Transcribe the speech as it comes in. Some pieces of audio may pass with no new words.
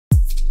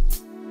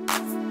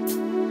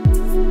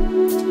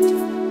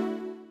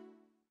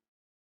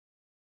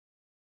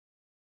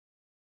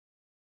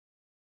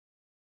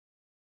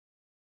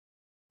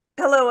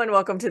Hello and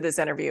welcome to this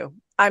interview.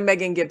 I'm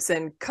Megan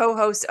Gibson,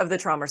 co-host of the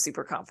Trauma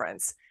Super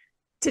Conference.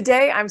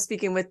 Today, I'm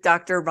speaking with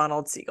Dr.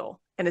 Ronald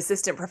Siegel, an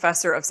assistant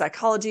professor of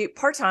psychology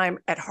part-time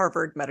at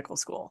Harvard Medical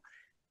School.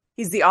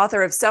 He's the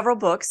author of several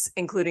books,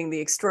 including The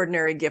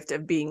Extraordinary Gift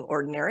of Being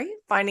Ordinary,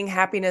 Finding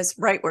Happiness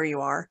Right Where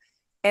You Are,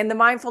 and The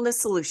Mindfulness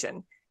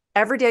Solution,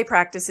 Everyday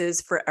Practices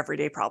for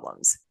Everyday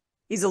Problems.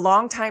 He's a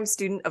longtime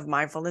student of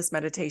mindfulness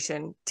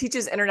meditation,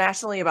 teaches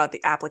internationally about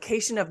the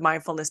application of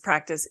mindfulness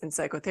practice in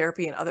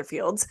psychotherapy and other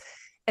fields,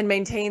 and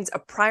maintains a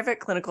private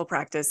clinical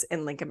practice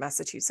in Lincoln,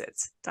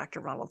 Massachusetts. Dr.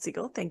 Ronald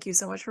Siegel, thank you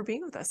so much for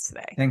being with us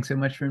today. Thanks so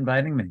much for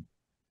inviting me.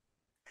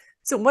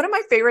 So one of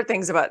my favorite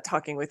things about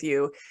talking with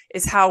you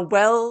is how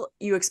well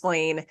you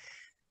explain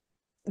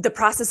the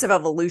process of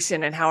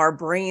evolution and how our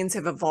brains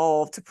have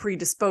evolved to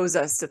predispose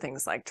us to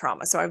things like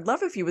trauma. So I'd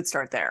love if you would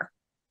start there.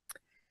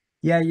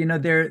 Yeah,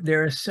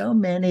 there are so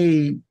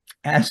many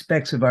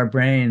aspects of our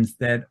brains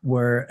that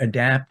were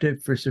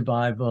adaptive for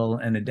survival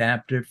and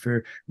adaptive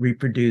for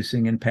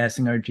reproducing and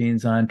passing our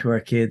genes on to our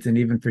kids and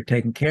even for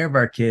taking care of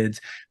our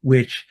kids,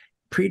 which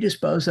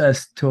predispose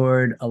us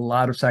toward a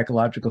lot of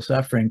psychological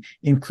suffering,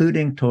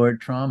 including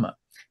toward trauma.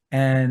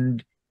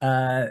 And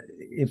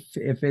if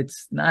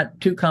it's not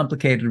too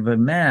complicated of a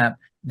map,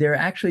 there are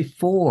actually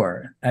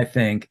four, I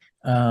think,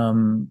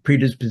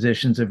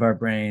 predispositions of our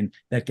brain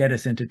that get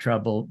us into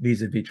trouble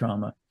vis-a-vis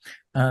trauma.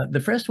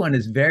 The first one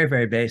is very,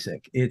 very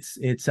basic.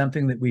 It's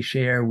something that we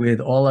share with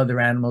all other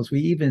animals. We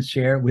even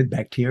share with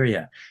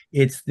bacteria.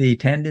 It's the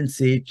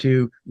tendency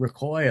to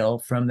recoil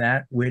from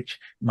that which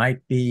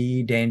might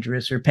be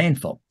dangerous or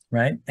painful,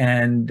 right?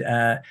 And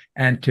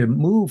to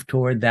move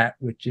toward that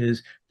which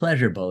is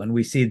pleasurable. And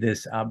we see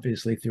this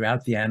obviously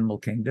throughout the animal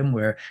kingdom,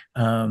 where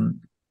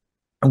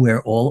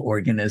all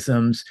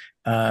organisms,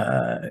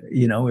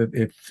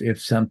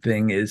 if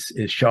something is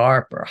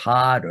sharp or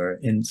hot or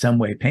in some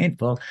way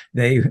painful,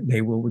 they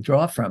will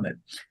withdraw from it.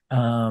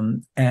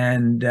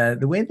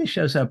 The way this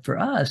shows up for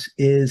us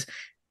is,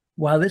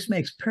 while this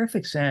makes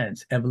perfect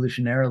sense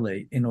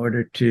evolutionarily in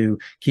order to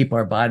keep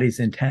our bodies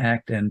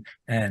intact and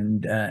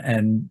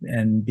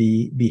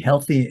be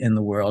healthy in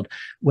the world,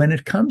 when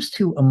it comes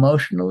to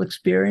emotional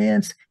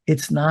experience,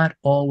 it's not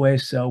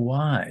always so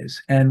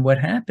wise. And what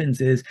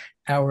happens is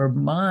our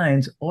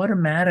minds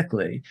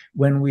automatically,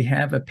 when we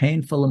have a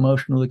painful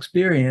emotional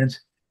experience,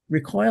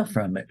 recoil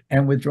from it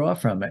and withdraw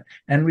from it.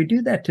 And we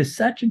do that to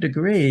such a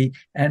degree,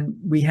 and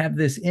we have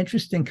this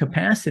interesting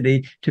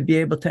capacity to be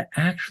able to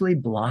actually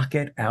block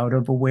it out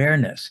of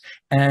awareness.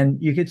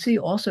 And you could see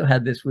also how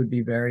this would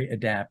be very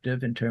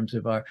adaptive in terms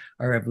of our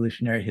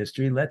evolutionary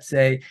history. Let's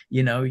say,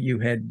 you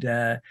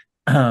had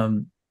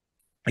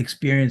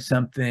experienced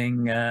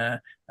something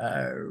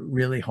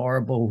really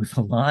horrible with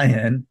a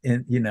lion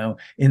in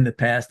the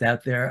past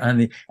out there on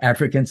the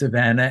African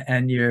savannah,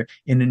 and you're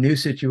in a new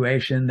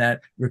situation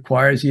that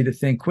requires you to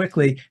think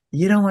quickly.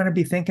 You don't want to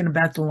be thinking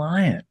about the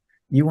lion.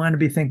 You want to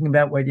be thinking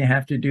about what you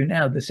have to do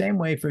now. The same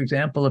way, for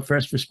example, a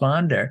first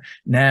responder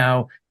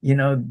now,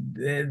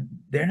 they're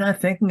not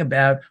thinking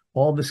about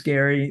all the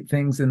scary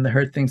things and the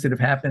hurt things that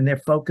have happened. They're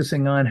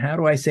focusing on, how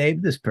do I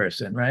save this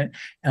person, right?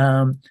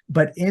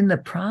 But in the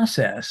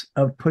process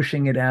of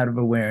pushing it out of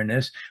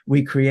awareness,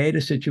 we create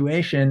a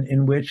situation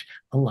in which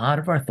a lot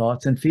of our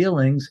thoughts and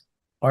feelings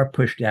are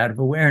pushed out of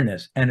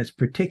awareness, and it's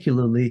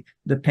particularly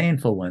the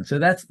painful one. So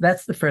that's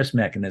the first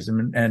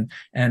mechanism,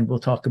 and we'll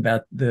talk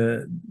about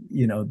the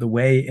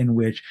way in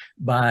which,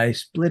 by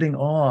splitting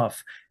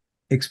off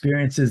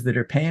experiences that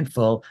are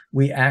painful,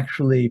 we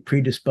actually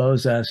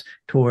predispose us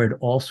toward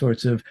all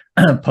sorts of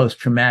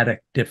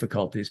post-traumatic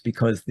difficulties,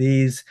 because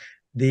these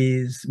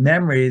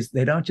memories,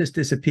 they don't just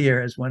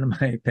disappear, as one of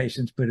my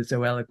patients put it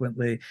so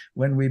eloquently.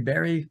 When we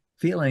bury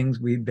feelings,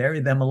 we bury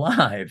them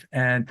alive,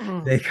 and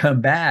they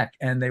come back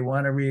and they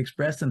want to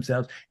re-express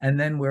themselves. And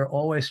then we're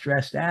always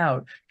stressed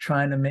out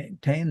trying to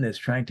maintain this,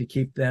 trying to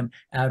keep them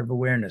out of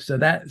awareness. So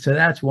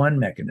that's one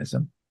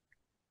mechanism.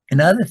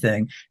 Another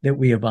thing that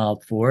we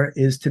evolved for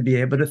is to be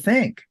able to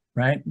think,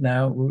 right?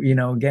 Now,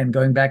 again,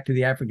 going back to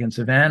the African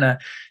savannah,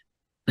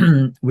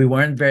 we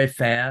weren't very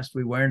fast,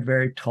 we weren't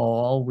very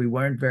tall, we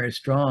weren't very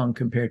strong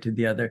compared to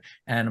the other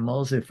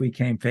animals. If we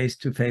came face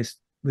to face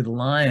with a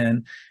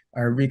lion,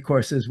 our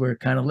recourses were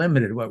kind of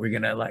limited. What, we're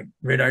going to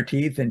grit our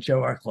teeth and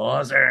show our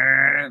claws?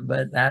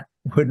 But that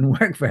wouldn't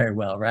work very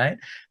well, right?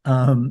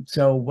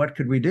 So what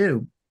could we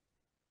do?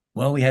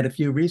 Well, we had a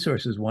few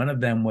resources. One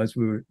of them was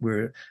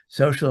we're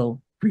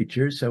social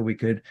creatures, so we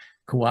could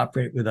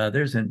cooperate with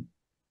others, and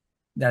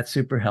that's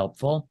super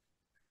helpful.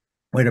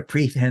 We had a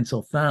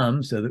prehensile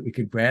thumb so that we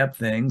could grab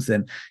things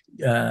and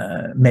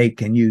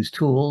make and use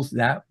tools.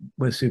 That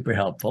was super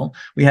helpful.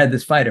 We had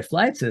this fight or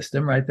flight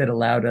system, right, that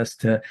allowed us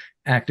to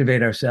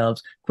activate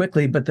ourselves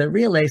quickly. But the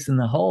real ace in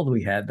the hole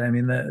we had,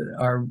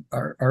 our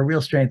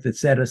real strength that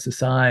set us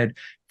aside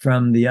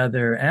from the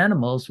other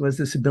animals, was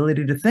this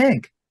ability to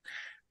think.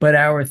 But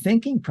our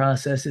thinking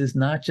process is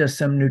not just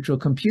some neutral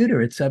computer.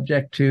 It's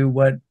subject to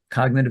what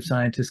cognitive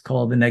scientists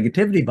call the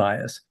negativity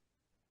bias.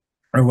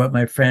 or what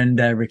my friend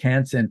Rick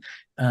Hansen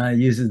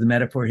uses the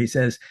metaphor. He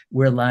says,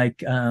 we're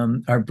like,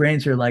 our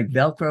brains are like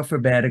Velcro for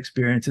bad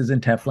experiences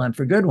and Teflon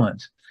for good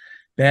ones.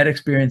 Bad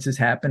experiences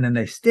happen and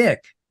they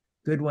stick.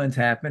 Good ones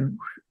happen,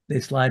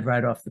 they slide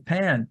right off the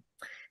pan.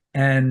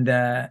 And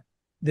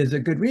there's a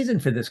good reason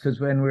for this, because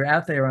when we're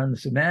out there on the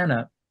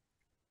savannah,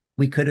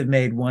 we could have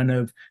made one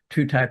of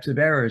two types of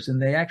errors,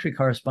 and they actually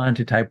correspond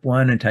to type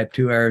 1 and type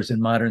 2 errors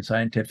in modern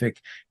scientific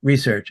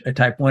research. A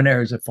type 1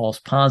 error is a false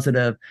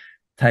positive.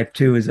 Type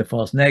 2 is a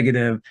false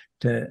negative.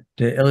 To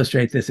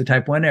illustrate this, a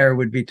type 1 error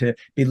would be to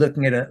be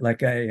looking at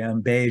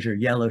a beige or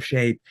yellow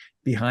shape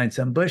behind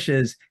some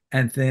bushes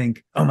and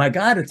think, oh my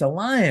God, it's a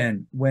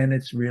lion, when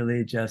it's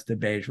really just a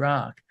beige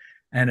rock.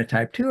 And a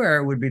type 2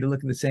 error would be to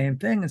look at the same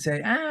thing and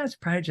say, it's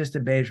probably just a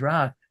beige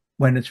rock,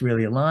 when it's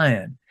really a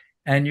lion.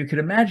 And you could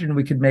imagine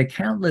we could make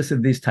countless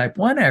of these type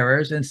 1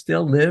 errors and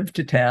still live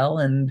to tell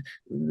and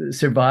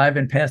survive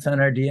and pass on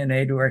our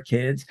DNA to our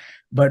kids.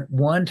 But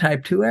one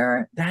type 2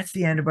 error, that's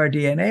the end of our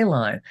DNA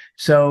line.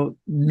 So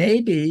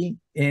maybe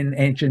in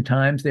ancient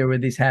times, there were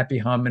these happy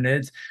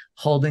hominids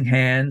holding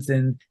hands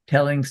and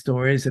telling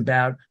stories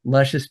about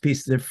luscious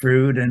pieces of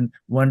fruit and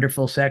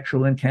wonderful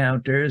sexual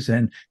encounters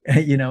and,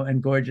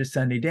 and gorgeous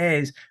sunny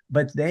days,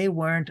 but they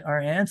weren't our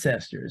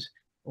ancestors.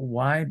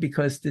 Why?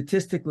 Because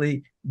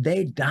statistically,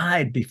 they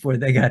died before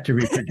they got to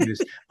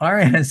reproduce. Our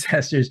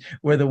ancestors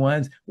were the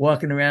ones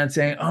walking around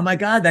saying, oh my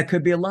God, that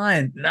could be a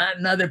lion, not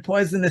another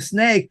poisonous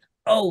snake.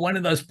 Oh, one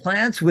of those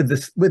plants with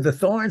the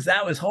thorns,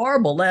 that was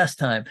horrible last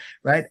time,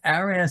 right?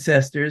 Our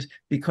ancestors,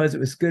 because it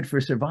was good for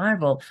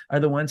survival,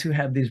 are the ones who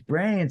have these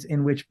brains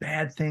in which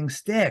bad things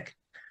stick.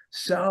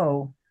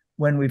 So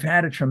when we've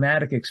had a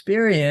traumatic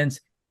experience,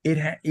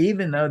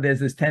 even though there's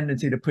this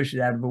tendency to push it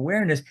out of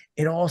awareness,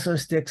 it also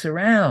sticks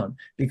around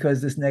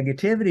because this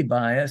negativity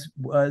bias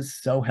was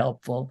so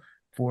helpful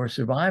for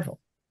survival.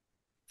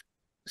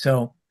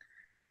 So,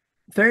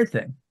 third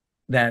thing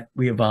that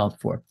we evolved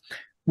for,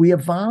 we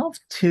evolved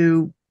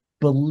to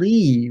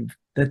believe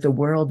that the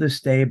world is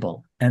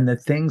stable and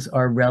that things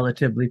are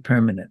relatively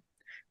permanent.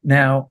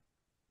 Now,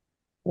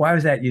 why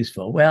was that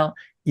useful? Well,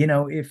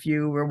 if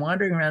you were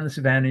wandering around the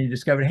savannah and you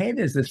discovered, hey,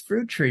 there's this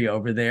fruit tree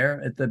over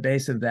there at the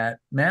base of that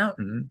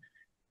mountain.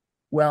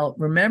 Well,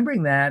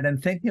 remembering that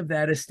and thinking of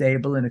that as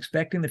stable and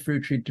expecting the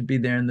fruit tree to be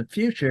there in the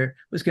future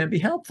was going to be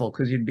helpful,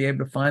 because you'd be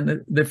able to find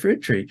the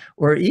fruit tree.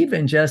 Or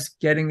even just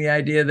getting the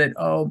idea that,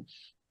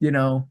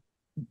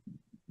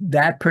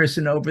 that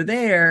person over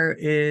there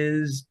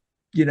is,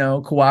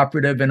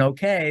 cooperative and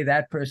okay.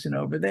 That person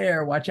over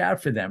there, watch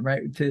out for them,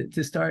 right?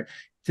 To start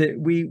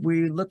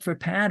we look for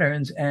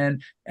patterns,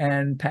 and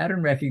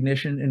pattern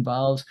recognition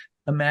involves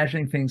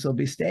imagining things will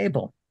be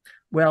stable.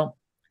 Well,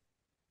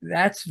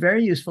 that's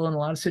very useful in a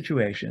lot of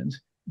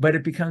situations, but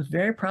it becomes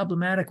very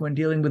problematic when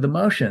dealing with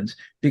emotions,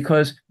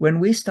 because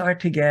when we start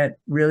to get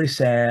really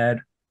sad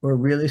or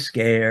really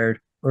scared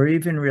or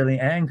even really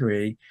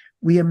angry,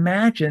 we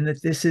imagine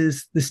that this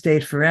is the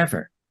state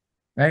forever.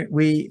 Right?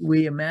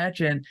 We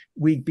imagine,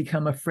 we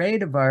become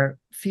afraid of our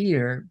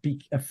fear,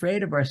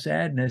 afraid of our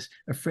sadness,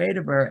 afraid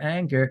of our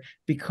anger,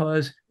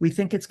 because we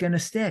think it's going to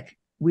stick.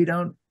 We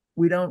don't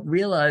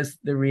realize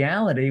the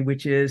reality,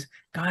 which is,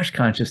 gosh,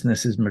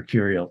 consciousness is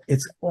mercurial.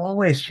 It's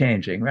always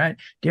changing, right?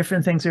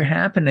 Different things are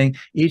happening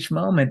each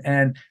moment.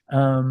 And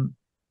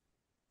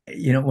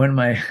one of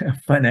my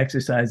fun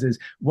exercises,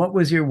 what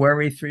was your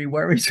worry 3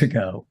 worries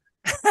ago?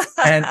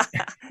 And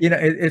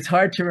it's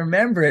hard to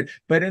remember it,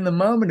 but in the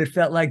moment it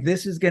felt like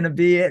this is going to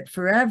be it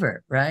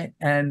forever, right?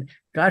 And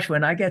gosh,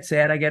 when I get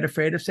sad, I get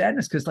afraid of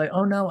sadness, because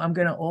oh no, I'm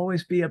going to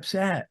always be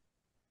upset.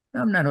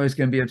 No, I'm not always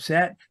going to be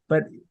upset.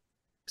 But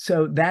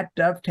so that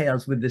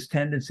dovetails with this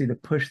tendency to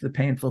push the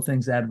painful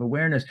things out of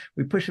awareness.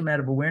 We push them out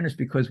of awareness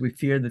because we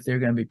fear that they're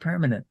going to be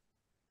permanent.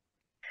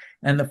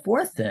 And the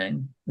fourth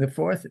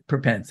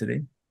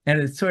propensity, and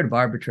it's sort of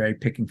arbitrary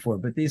picking 4,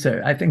 but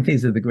I think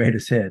these are the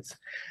greatest hits.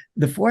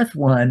 The fourth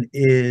one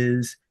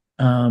is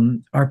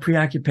our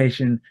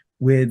preoccupation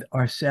with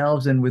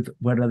ourselves and with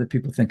what other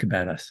people think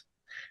about us.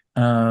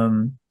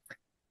 Out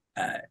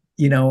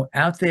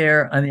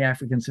there on the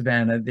African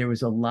savannah, there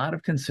was a lot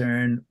of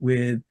concern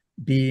with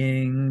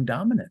being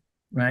dominant,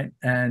 right?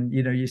 And,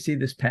 you see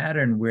this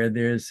pattern where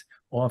there's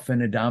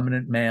often a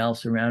dominant male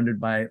surrounded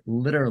by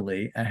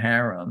literally a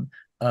harem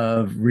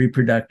of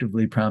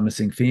reproductively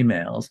promising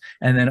females.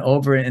 And then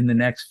over in the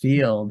next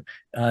field,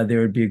 there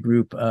would be a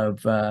group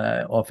of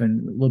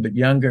often a little bit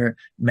younger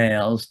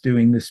males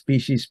doing the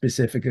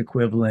species-specific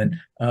equivalent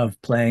of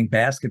playing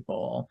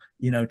basketball,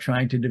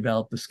 trying to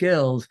develop the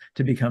skills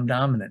to become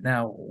dominant.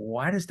 Now,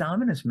 why does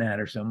dominance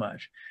matter so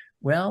much?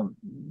 Well,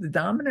 the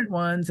dominant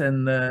ones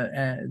and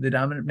the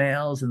dominant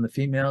males and the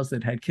females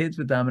that had kids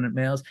with dominant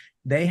males,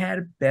 they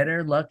had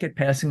better luck at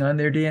passing on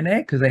their DNA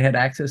because they had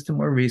access to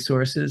more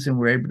resources and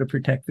were able to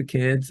protect the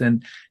kids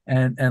and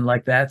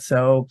like that.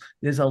 So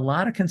there's a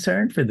lot of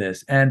concern for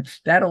this. And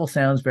that all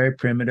sounds very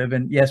primitive.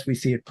 And yes, we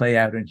see it play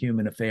out in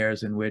human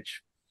affairs in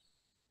which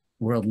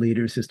world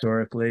leaders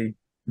historically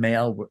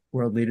male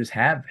world leaders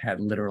have had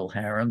literal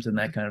harems and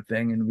that kind of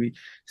thing, and we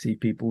see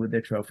people with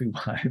their trophy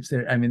wives.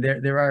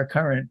 There are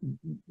current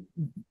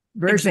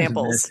versions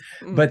of this,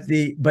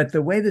 examples. but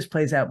the way this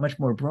plays out much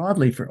more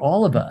broadly for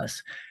all of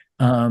us,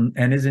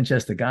 and isn't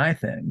just a guy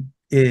thing,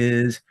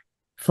 is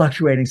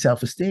fluctuating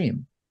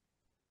self-esteem.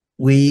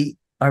 We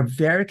are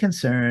very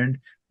concerned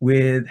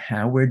with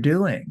how we're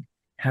doing.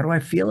 How do I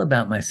feel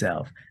about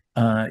myself?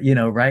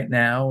 Right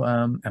now,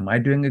 am I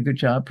doing a good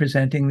job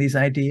presenting these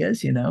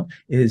ideas?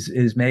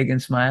 Is Megan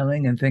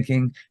smiling and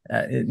thinking,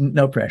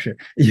 no pressure,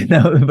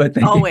 but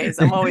thinking,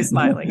 I'm always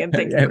smiling and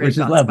thinking great which is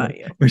thoughts lovely, about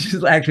you. which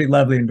is actually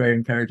lovely and very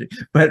encouraging.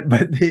 But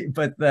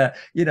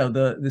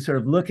the sort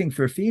of looking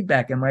for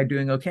feedback, am I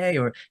doing okay?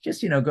 Or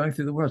just, going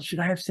through the world, should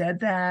I have said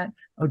that?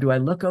 Oh, do I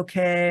look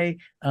okay?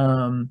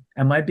 Am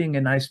I being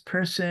a nice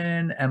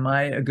person? Am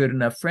I a good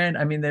enough friend?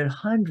 I mean, there are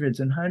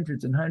hundreds and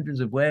hundreds and hundreds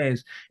of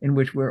ways in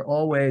which we're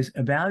always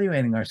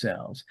evaluating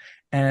ourselves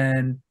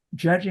and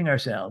judging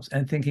ourselves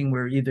and thinking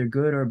we're either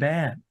good or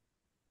bad.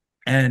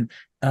 And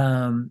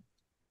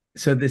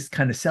so this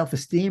kind of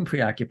self-esteem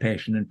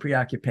preoccupation and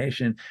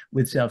preoccupation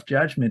with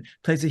self-judgment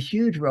plays a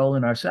huge role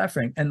in our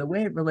suffering. And the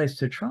way it relates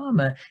to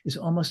trauma is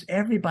almost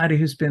everybody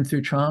who's been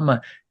through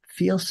trauma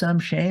feels some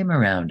shame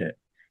around it.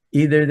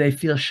 Either they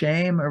feel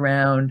shame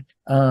around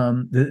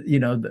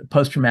the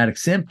post-traumatic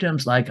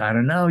symptoms, like, I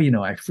don't know,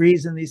 I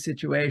freeze in these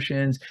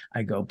situations,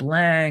 I go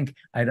blank,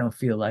 I don't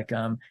feel like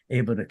I'm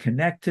able to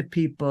connect to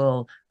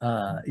people,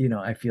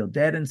 I feel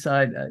dead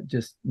inside,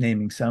 just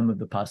naming some of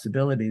the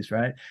possibilities,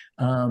 right?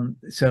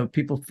 So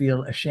people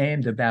feel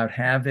ashamed about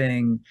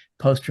having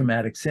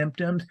post-traumatic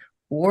symptoms,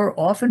 or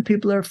often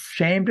people are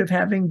ashamed of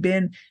having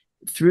been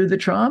through the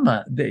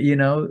trauma.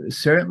 That,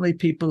 certainly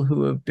people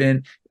who have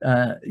been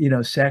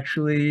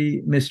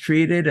sexually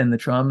mistreated, and the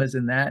traumas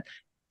in that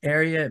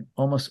area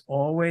almost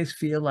always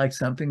feel like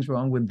something's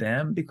wrong with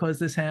them because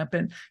this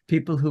happened.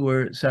 People who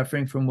are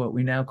suffering from what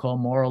we now call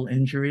moral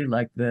injury,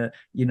 like the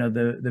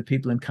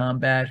people in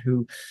combat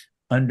who,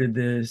 under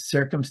the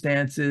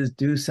circumstances,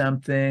 do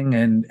something,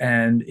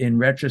 and in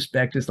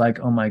retrospect is like,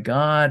 oh my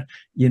God,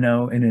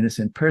 an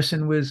innocent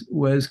person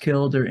was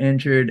killed or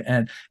injured,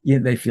 and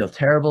they feel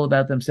terrible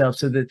about themselves.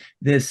 So that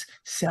this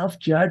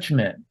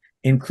self-judgment,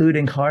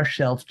 including harsh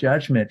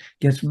self-judgment,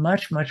 gets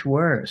much, much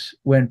worse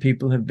when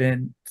people have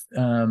been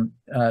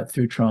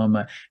through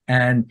trauma.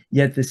 And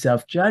yet the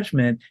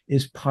self-judgment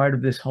is part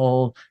of this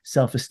whole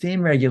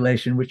self-esteem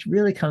regulation, which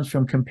really comes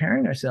from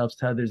comparing ourselves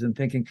to others and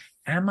thinking,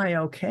 am I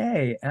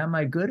okay? Am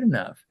I good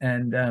enough?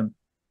 And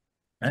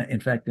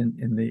in fact,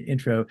 in the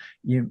intro,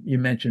 you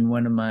mentioned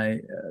one of my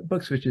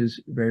books, which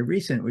is very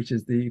recent, which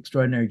is The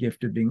Extraordinary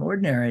Gift of Being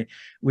Ordinary,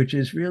 which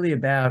is really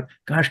about,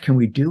 gosh, can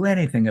we do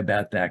anything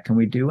about that? Can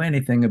we do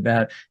anything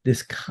about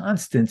this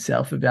constant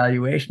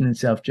self-evaluation and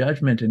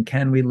self-judgment? And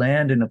can we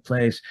land in a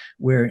place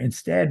where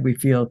instead we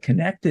feel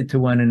connected to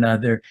one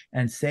another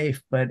and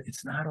safe, but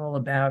it's not all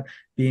about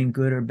being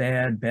good or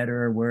bad,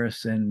 better or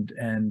worse, and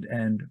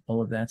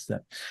all of that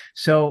stuff.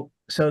 So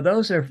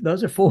those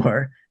are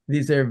four.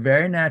 These are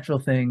very natural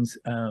things.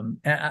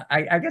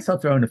 I guess I'll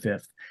throw in a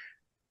fifth.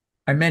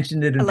 I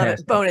mentioned it in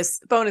passing.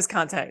 Bonus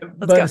content.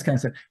 Bonus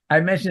concept. I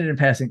mentioned it in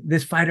passing.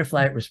 This fight or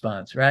flight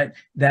response, right?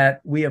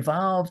 That we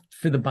evolved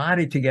for the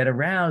body to get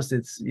aroused.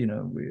 It's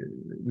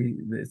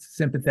the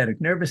sympathetic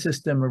nervous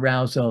system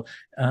arousal,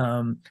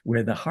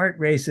 where the heart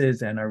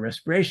races and our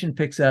respiration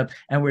picks up,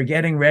 and we're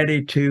getting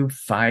ready to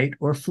fight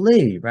or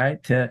flee,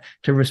 right? To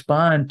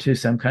respond to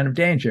some kind of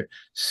danger.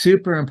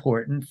 Super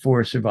important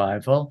for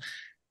survival.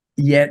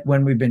 Yet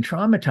when we've been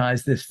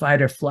traumatized, this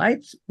fight or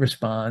flight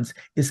response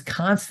is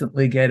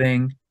constantly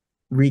getting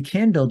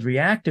rekindled,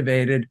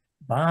 reactivated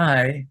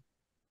by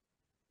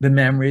the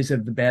memories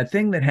of the bad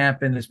thing that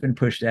happened that's been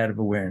pushed out of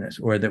awareness,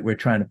 or that we're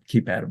trying to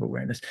keep out of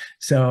awareness.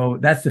 So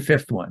that's the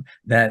fifth one.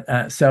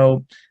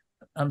 So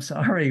I'm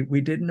sorry, we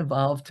didn't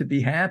evolve to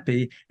be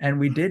happy, and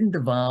we didn't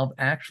evolve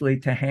actually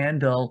to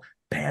handle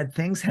bad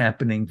things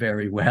happening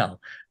very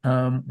well.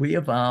 We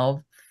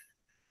evolved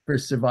for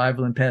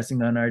survival and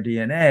passing on our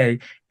DNA.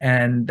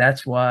 And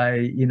that's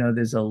why,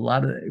 there's a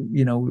lot of,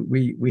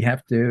 we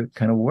have to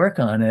kind of work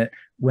on it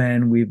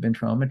when we've been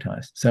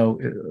traumatized. So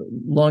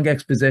long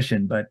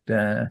exposition, but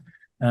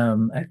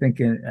I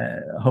think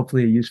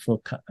hopefully a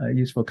useful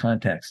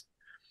context.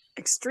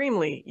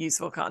 Extremely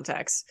useful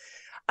context.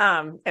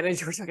 And as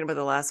you were talking about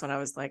the last one, I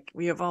was like,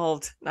 we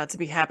evolved not to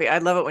be happy. I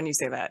love it when you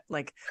say that.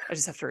 Like, I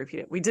just have to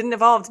repeat it. We didn't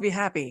evolve to be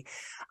happy.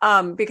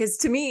 Because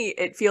to me,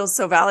 it feels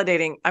so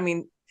validating. I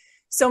mean,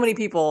 so many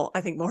people, I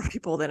think more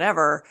people than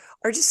ever,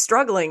 are just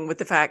struggling with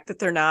the fact that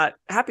they're not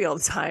happy all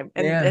the time,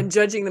 and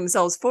judging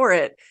themselves for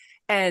it.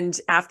 And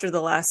after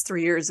the last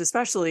 3 years,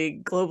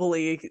 especially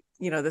globally,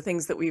 the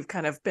things that we've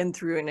kind of been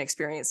through and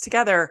experienced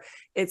together,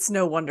 it's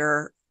no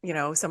wonder,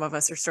 some of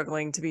us are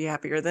struggling to be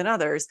happier than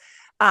others.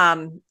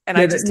 And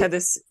I just had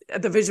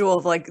the visual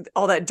of like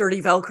all that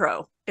dirty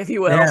Velcro, if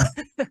you will.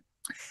 Yeah.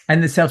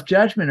 And the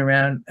self-judgment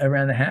around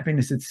the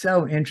happiness, it's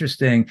so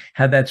interesting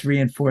how that's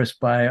reinforced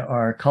by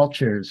our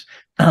cultures,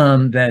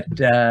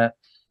 that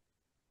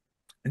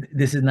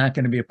this is not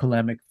going to be a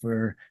polemic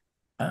for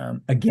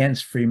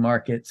against free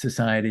market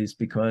societies,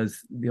 because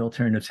the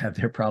alternatives have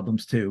their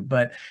problems too.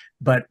 But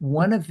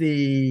one of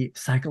the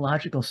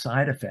psychological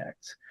side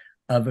effects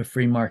of a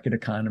free market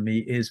economy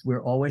is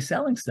we're always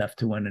selling stuff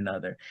to one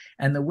another.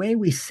 And the way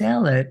we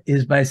sell it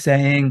is by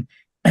saying,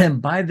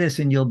 buy this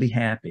and you'll be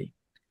happy.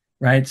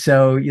 Right.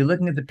 So you're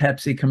looking at the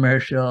Pepsi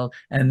commercial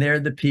and they're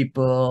the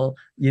people,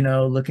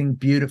 looking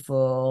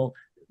beautiful,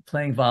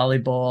 playing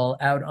volleyball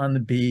out on the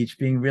beach,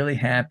 being really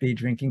happy,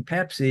 drinking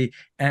Pepsi.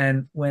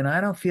 And when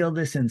I don't feel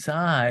this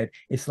inside,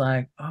 it's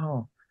like,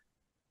 oh,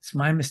 it's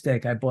my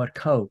mistake. I bought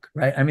Coke,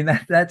 right? I mean,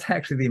 that's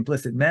actually the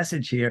implicit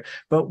message here.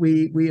 But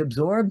we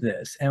absorb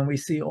this and we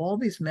see all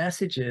these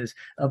messages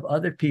of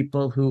other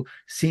people who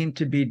seem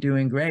to be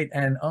doing great.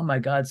 And oh my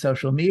God,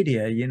 social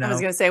media, I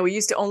was going to say, we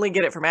used to only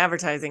get it from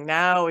advertising.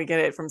 Now we get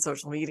it from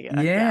social media.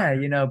 Yeah,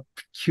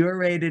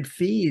 curated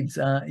feeds,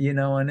 on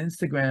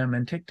Instagram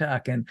and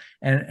TikTok and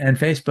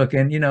Facebook.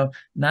 And,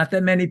 not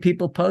that many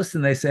people post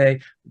and they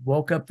say,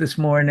 woke up this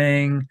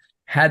morning,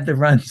 had the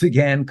runs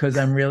again because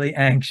I'm really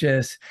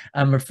anxious.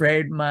 I'm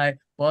afraid my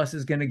boss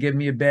is going to give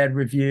me a bad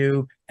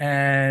review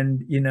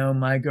and,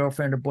 my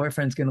girlfriend or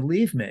boyfriend's going to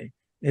leave me.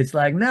 It's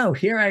like, no,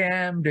 here I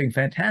am doing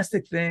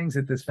fantastic things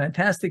at this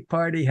fantastic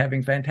party,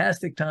 having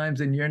fantastic times,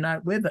 and you're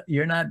not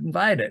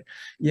invited,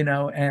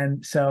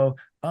 and so,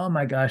 oh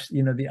my gosh,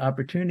 the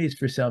opportunities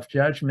for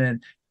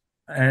self-judgment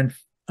and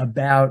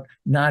about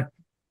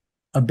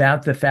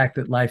the fact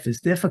that life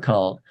is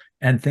difficult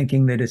and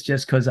thinking that it's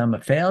just because I'm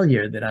a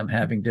failure that I'm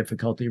having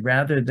difficulty,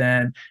 rather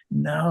than,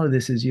 no,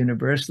 this is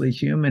universally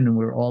human and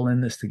we're all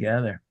in this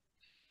together.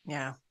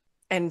 Yeah.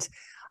 And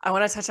I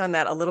want to touch on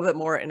that a little bit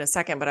more in a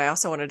second, but I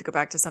also wanted to go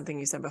back to something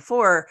you said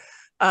before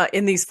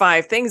in these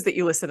 5 things that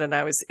you listed. And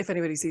if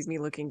anybody sees me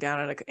looking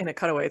down in a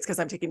cutaway, it's because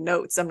I'm taking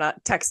notes. I'm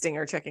not texting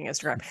or checking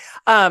Instagram.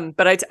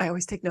 But I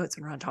always take notes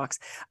when we're on talks.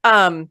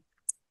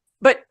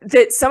 But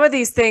that some of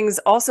these things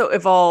also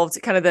evolved,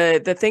 kind of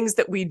the things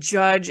that we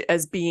judge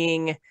as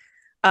being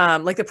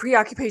like the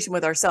preoccupation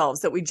with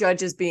ourselves, that we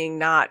judge as being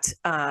not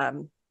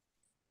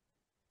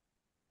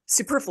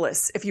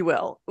superfluous, if you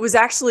will. It was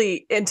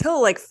actually,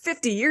 until like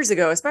 50 years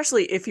ago,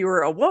 especially if you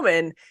were a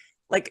woman,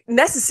 like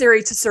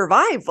necessary to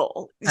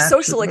survival.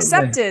 Absolutely. Social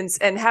acceptance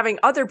and having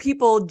other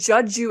people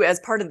judge you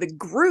as part of the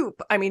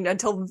group. I mean,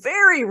 until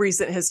very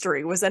recent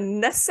history, was a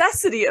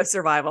necessity of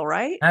survival,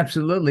 right?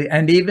 Absolutely.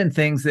 And even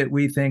things that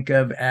we think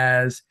of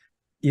as,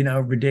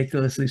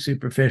 ridiculously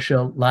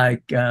superficial,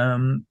 like,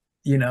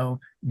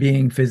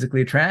 being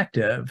physically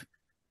attractive.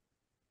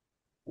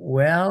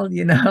 Well,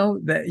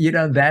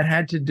 that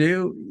had to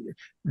do,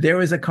 there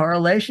was a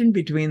correlation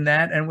between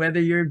that and whether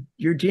your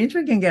genes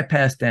can get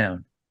passed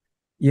down,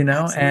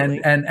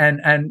 Absolutely.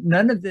 and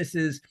none of this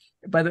is,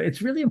 by the way,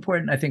 it's really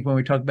important, I think, when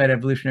we talk about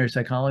evolutionary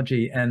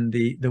psychology and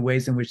the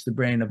ways in which the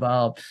brain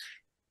evolved.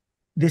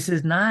 This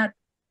is not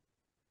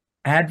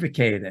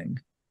advocating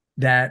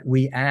that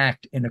we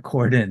act in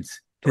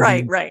accordance to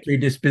Right.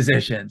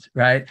 predispositions,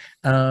 right?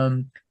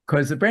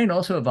 Because the brain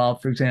also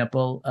evolved, for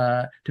example,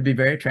 to be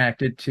very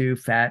attracted to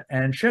fat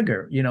and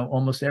sugar.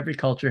 Almost every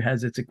culture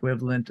has its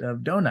equivalent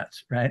of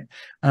donuts, right?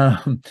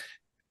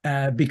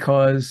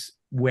 Because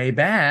way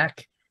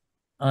back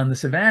on the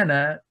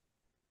savannah,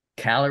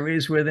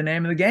 calories were the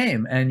name of the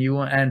game,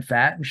 and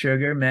fat and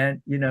sugar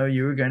meant,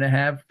 you were going to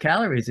have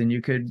calories, and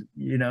you could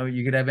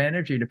have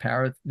energy to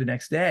power the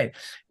next day.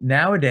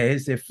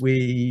 Nowadays, if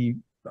we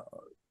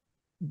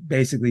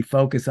basically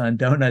focus on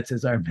donuts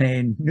as our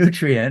main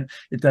nutrient,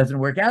 it doesn't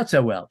work out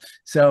so well.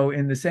 So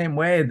in the same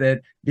way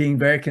that being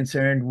very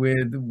concerned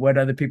with what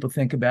other people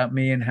think about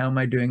me and how am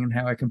I doing and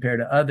how I compare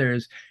to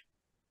others,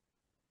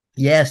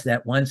 yes,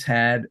 that once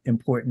had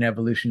important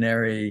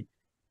evolutionary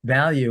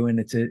value, and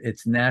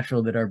it's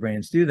natural that our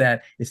brains do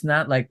that. It's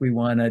not like we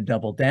want to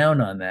double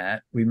down on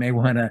that. We may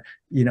want to,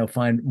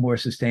 find more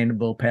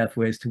sustainable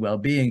pathways to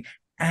well-being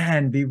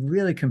and be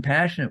really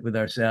compassionate with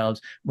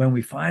ourselves when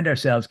we find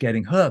ourselves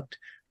getting hooked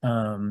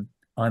on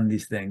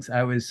these things.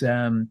 I was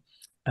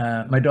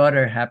my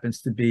daughter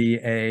happens to be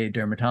a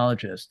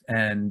dermatologist,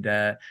 and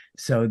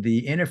so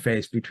the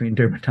interface between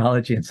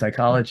dermatology and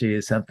psychology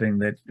is something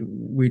that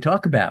we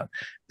talk about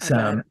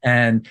some.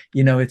 And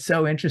it's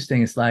so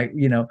interesting. It's like,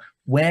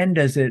 when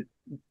does it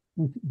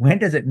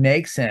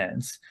make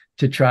sense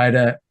to try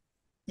to,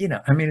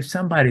 if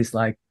somebody's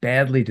like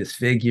badly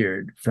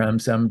disfigured from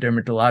some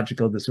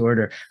dermatological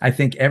disorder, I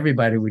think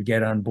everybody would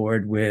get on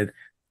board with,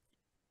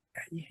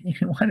 you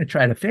want to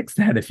try to fix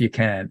that if you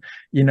can,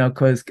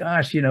 because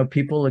gosh,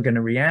 people are going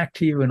to react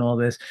to you and all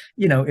this.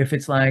 If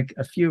it's like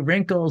a few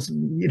wrinkles,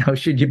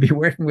 should you be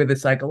working with it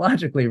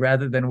psychologically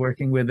rather than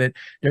working with it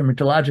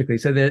dermatologically?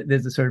 So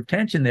there's a sort of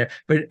tension there.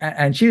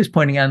 And she was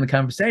pointing out in the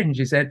conversation,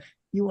 she said,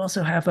 you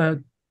also have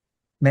a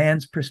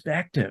man's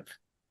perspective,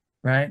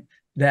 right?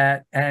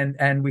 That,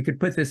 and we could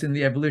put this in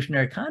the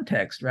evolutionary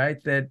context,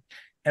 right? That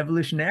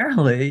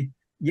evolutionarily,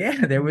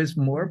 yeah, there was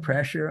more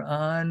pressure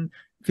on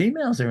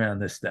females around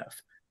this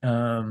stuff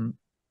in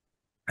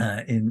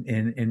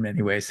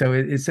many ways. So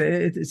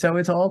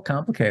it's all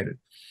complicated.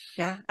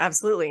 Yeah,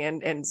 absolutely.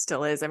 And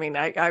still is. I mean,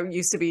 I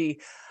used to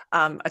be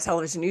a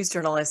television news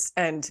journalist,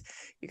 and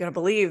you're going to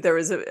believe there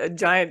was a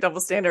giant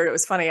double standard. It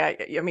was funny.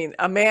 I mean,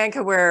 a man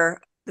could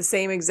wear the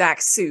same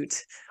exact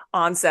suit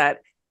on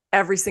set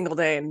every single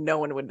day and no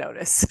one would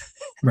notice.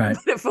 Right.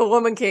 But if a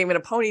woman came in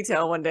a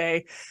ponytail one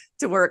day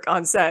to work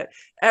on set,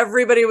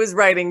 everybody was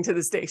writing to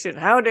the station,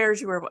 how dare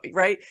she wear,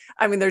 right?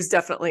 I mean, there's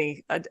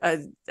definitely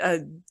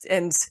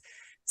and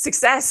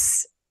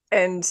success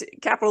and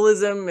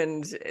capitalism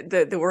and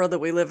the world that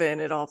we live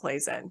in, it all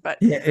plays in. But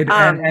yeah,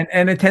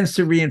 and it tends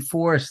to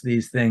reinforce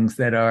these things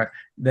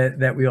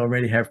that we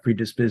already have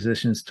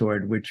predispositions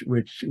toward, which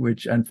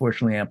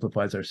unfortunately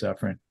amplifies our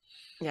suffering.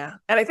 Yeah,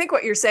 and I think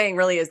what you're saying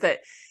really is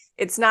that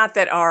it's not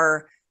that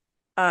our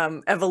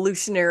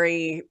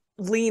evolutionary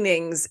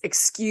leanings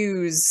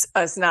excuse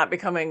us not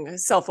becoming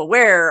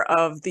self-aware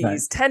of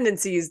these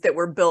tendencies that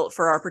were built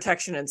for our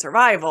protection and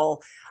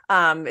survival.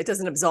 It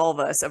doesn't absolve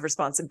us of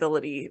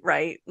responsibility,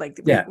 right? Like,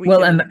 we well,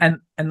 can...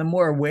 and the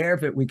more aware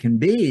of it we can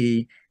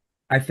be,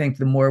 I think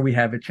the more we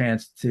have a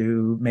chance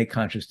to make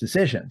conscious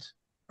decisions,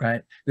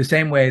 right? The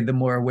same way, the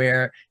more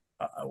aware,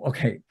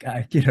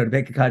 to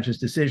make a conscious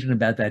decision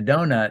about that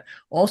donut,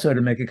 also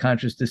to make a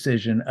conscious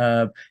decision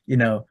of,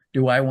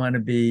 do I want to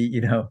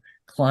be,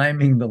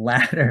 climbing the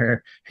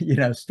ladder,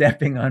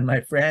 stepping on my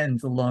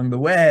friends along the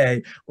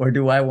way, or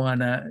do I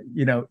want to,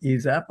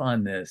 ease up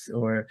on this,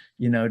 or,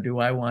 do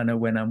I want to,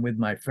 when I'm with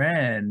my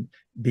friend,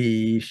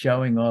 be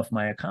showing off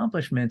my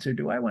accomplishments, or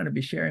do I want to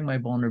be sharing my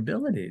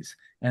vulnerabilities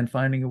and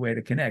finding a way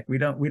to connect? We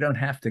don't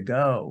have to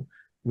go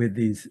with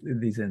these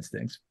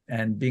instincts,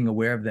 and being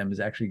aware of them is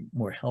actually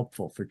more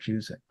helpful for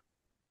choosing.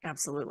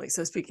 Absolutely.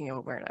 So speaking of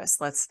awareness,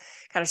 let's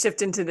kind of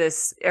shift into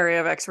this area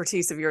of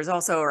expertise of yours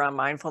also around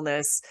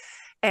mindfulness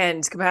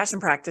and compassion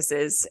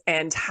practices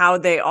and how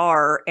they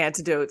are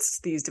antidotes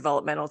to these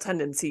developmental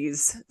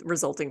tendencies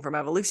resulting from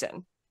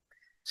evolution.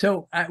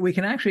 So we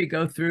can actually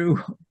go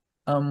through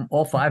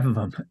all 5 of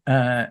them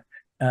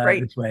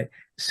this way.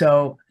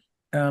 So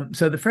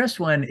the first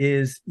one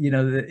is,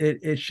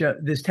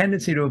 this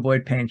tendency to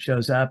avoid pain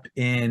shows up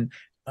in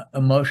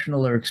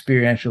emotional or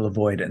experiential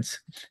avoidance.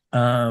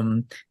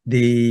 And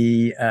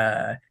we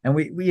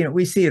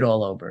see it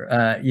all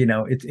over.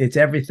 It's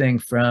everything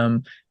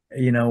from,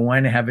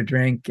 wanting to have a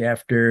drink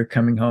after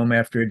coming home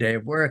after a day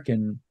of work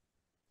and,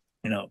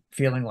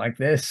 feeling like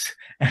this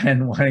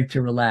and wanting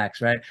to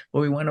relax, right?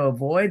 Well, we want to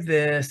avoid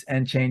this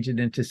and change it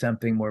into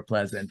something more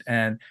pleasant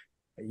and,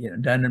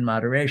 done in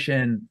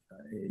moderation,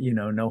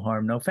 no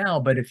harm, no foul.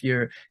 But if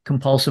you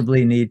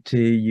compulsively need to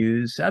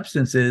use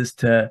substances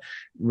to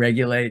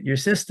regulate your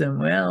system,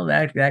 well,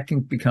 that can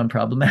become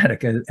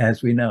problematic,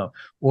 as we know.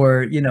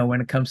 Or,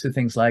 when it comes to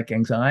things like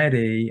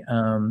anxiety,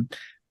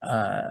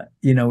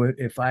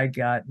 if I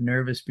got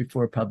nervous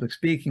before public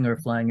speaking or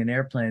flying in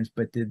airplanes,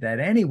 but did that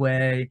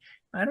anyway,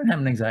 I don't have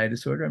an anxiety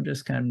disorder. I'm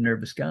just kind of a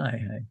nervous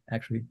guy. I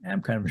actually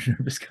am kind of a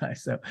nervous guy,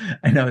 so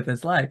I know what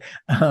that's like.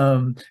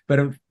 But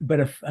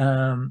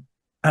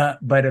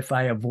if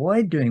I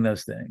avoid doing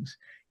those things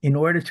in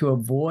order to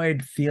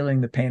avoid feeling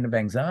the pain of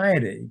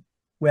anxiety,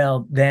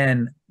 well,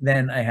 then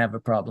I have a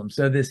problem.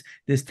 So this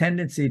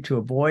tendency to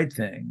avoid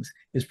things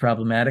is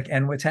problematic.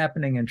 And what's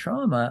happening in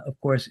trauma, of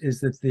course,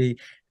 is that the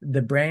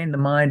brain, the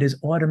mind, is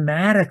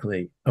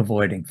automatically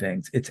avoiding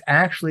things. It's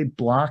actually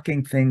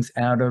blocking things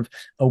out of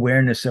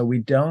awareness. So we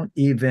don't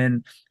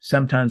even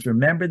sometimes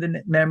remember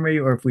the memory,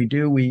 or if we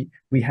do, we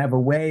have a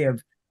way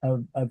of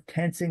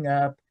tensing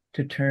up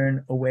to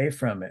turn away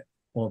from it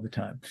all the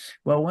time.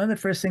 Well, one of the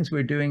first things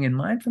we're doing in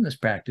mindfulness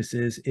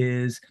practices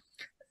is,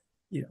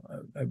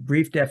 a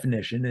brief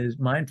definition is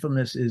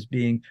mindfulness is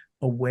being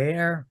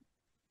aware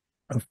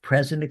of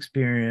present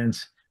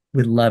experience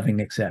with loving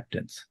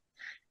acceptance.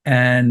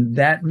 And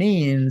that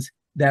means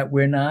that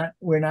we're not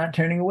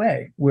turning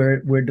away.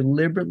 We're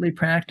deliberately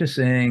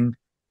practicing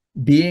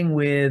being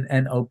with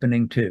and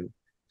opening to.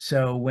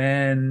 So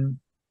when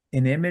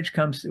an image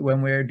comes,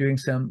 when we're doing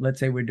let's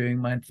say we're doing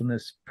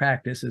mindfulness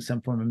practice as some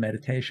form of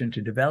meditation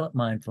to develop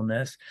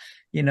mindfulness,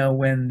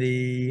 when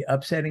the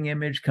upsetting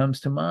image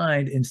comes to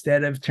mind,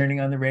 instead of turning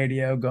on the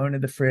radio, going to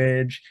the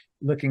fridge,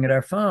 looking at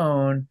our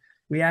phone,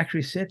 we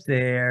actually sit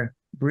there,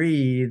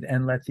 breathe,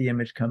 and let the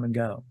image come and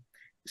go.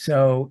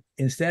 So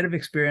instead of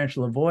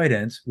experiential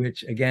avoidance,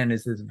 which again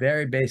is this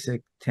very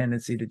basic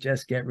tendency to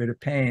just get rid of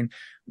pain,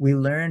 we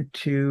learn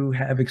to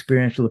have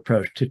experiential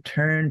approach, to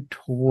turn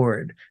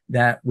toward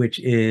that which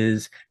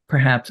is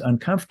perhaps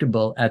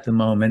uncomfortable at the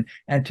moment,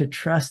 and to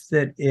trust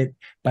that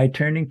by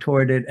turning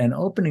toward it and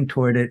opening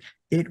toward it,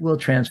 it will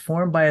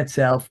transform by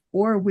itself,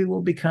 or we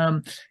will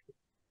become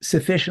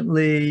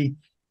sufficiently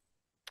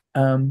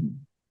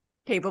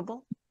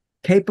capable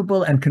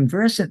and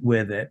conversant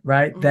with it,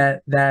 right?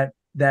 Mm-hmm.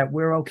 that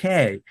we're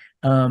okay.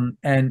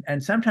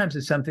 And sometimes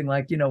it's something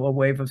like, a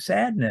wave of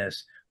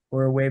sadness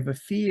or a wave of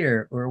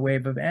fear or a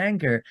wave of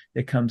anger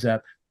that comes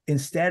up.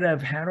 Instead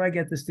of, how do I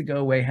get this to go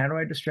away? How do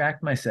I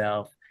distract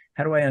myself?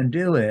 How do I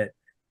undo it?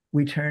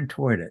 We turn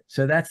toward it.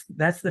 So that's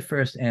the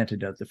first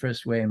antidote, the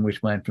first way in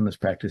which mindfulness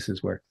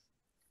practices work.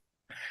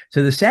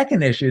 So the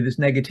second issue, this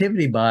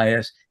negativity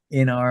bias,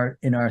 our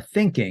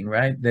thinking,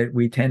 right? That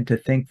we tend to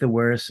think the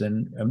worst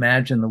and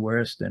imagine the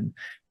worst and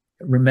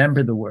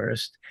remember the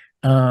worst.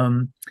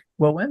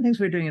 Well, one of the things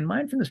we're doing in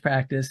mindfulness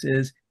practice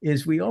is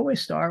we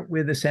always start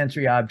with a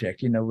sensory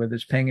object, whether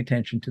it's paying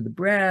attention to the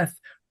breath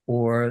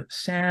or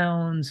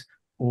sounds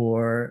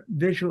or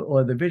visual,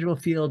 or the visual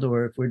field,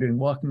 or if we're doing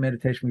walking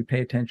meditation, we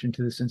pay attention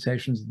to the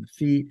sensations of the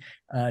feet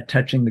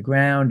touching the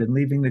ground and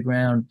leaving the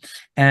ground.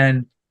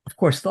 And of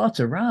course, thoughts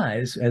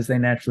arise as they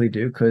naturally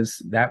do,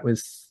 because that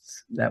was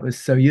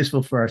so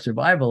useful for our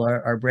survival.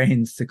 Our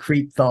brains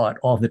secrete thought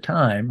all the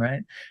time,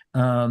 right?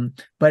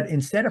 But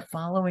instead of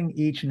following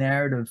each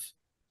narrative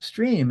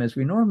stream as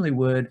we normally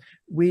would,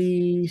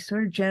 we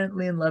sort of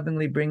gently and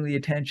lovingly bring the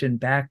attention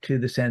back to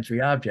the sensory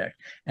object.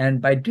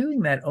 And by doing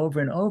that over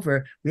and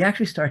over, we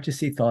actually start to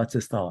see thoughts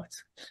as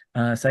thoughts.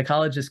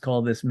 Psychologists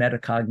call this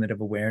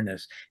metacognitive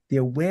awareness, the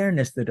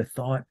awareness that a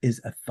thought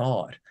is a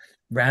thought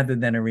rather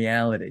than a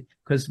reality.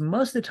 Because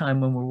most of the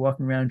time when we're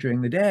walking around during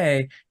the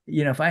day,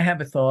 if I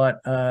have a thought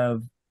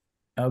of,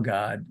 oh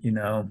God,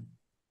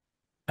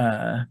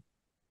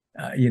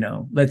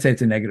 let's say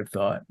it's a negative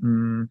thought.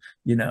 I'm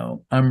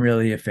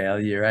really a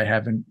failure. I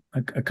haven't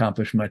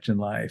accomplished much in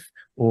life,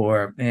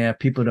 or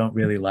people don't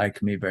really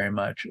like me very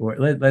much. Or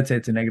let's say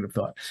it's a negative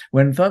thought.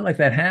 When a thought like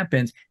that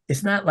happens,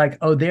 it's not like,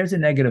 oh, there's a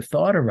negative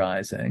thought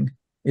arising.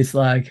 It's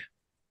like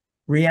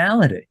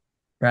reality,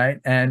 right?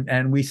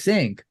 And we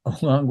sink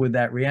along with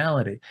that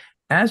reality.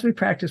 As we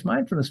practice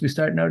mindfulness, we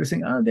start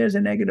noticing, oh, there's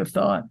a negative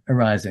thought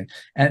arising.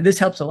 And this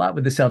helps a lot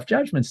with the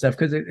self-judgment stuff,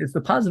 because it's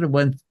the positive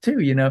one too.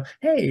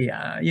 Hey,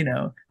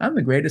 I'm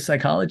the greatest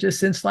psychologist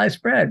since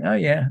sliced bread. Oh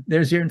yeah,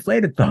 there's your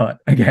inflated thought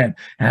again.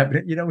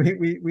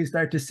 We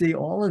start to see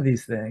all of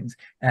these things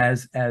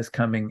as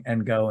coming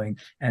and going,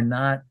 and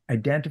not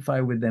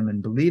identify with them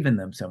and believe in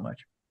them so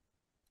much.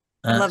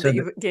 I love that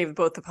you gave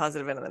both the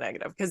positive and the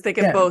negative, because they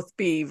can both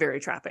be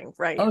very trapping,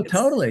 right? Oh,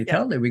 totally.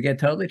 We get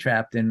totally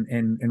trapped in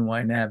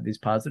wanting to have these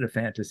positive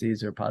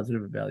fantasies or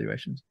positive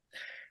evaluations.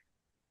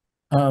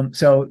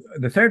 So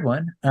the third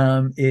one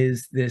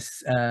is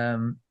this,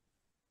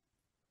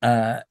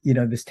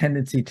 this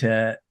tendency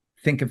to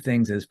think of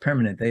things as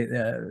permanent.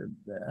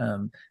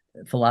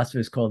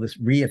 Philosophers call this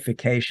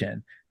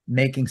reification,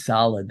 making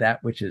solid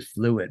that which is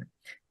fluid.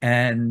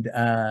 And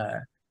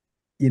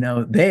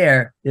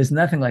there's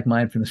nothing like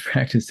mindfulness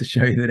practice to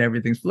show you that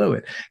everything's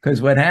fluid.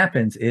 Because what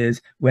happens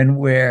is when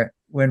we're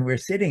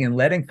sitting and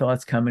letting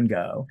thoughts come and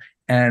go,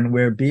 and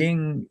we're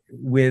being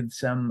with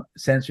some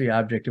sensory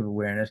object of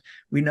awareness,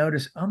 we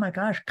notice, oh my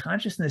gosh,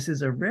 consciousness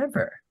is a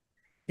river.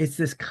 It's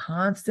this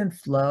constant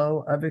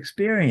flow of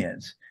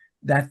experience.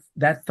 That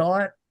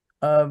thought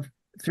of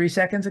 3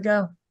 seconds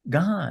ago,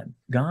 gone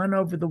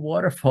over the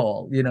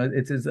waterfall.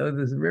 It's as though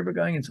there's a river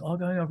going, it's all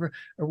going over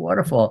a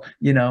waterfall.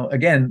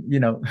 Again,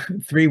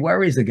 3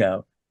 worries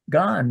ago,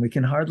 gone. We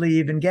can hardly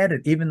even get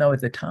it, even though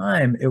at the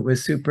time it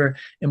was super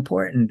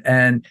important.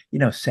 And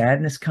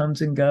sadness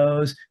comes and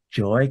goes,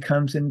 joy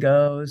comes and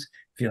goes,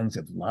 feelings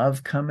of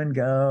love come and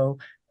go,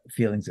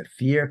 feelings of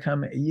fear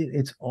come.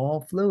 It's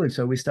all fluid.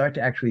 So we start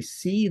to actually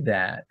see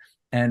that,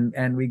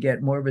 and we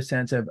get more of a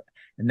sense of,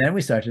 and then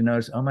we start to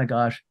notice, oh my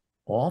gosh,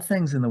 all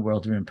things in the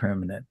world are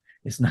impermanent.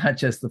 It's not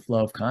just the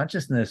flow of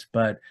consciousness,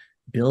 but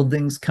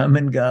buildings come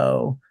and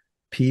go,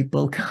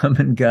 people come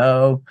and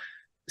go,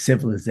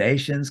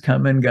 civilizations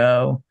come and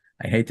go.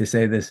 I hate to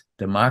say this,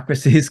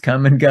 democracies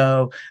come and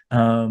go.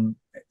 I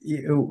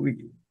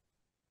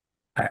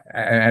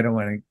don't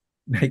want to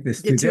make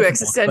this too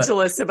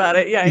existentialist about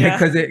it.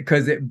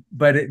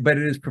 But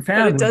it is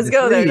profound. But it does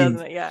go there,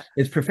 doesn't it? Yeah,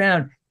 it's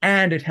profound,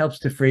 and it helps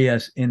to free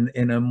us in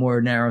a more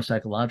narrow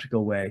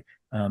psychological way.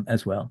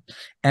 As well.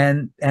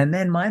 And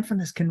then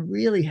mindfulness can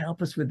really help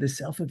us with the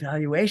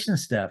self-evaluation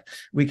stuff.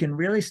 We can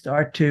really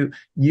start to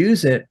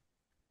use it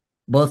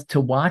both to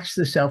watch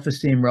the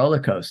self-esteem roller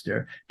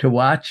coaster, to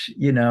watch,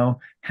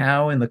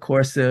 how in the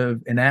course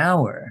of an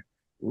hour,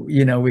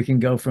 we can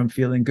go from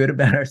feeling good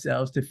about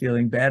ourselves to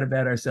feeling bad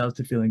about ourselves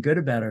to feeling good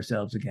about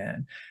ourselves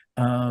again.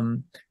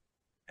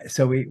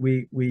 So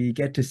we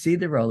get to see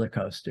the roller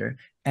coaster,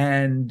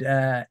 and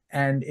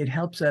it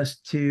helps us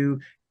to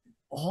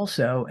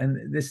also,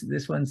 and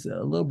this one's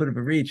a little bit of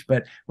a reach,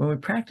 but when we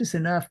practice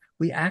enough,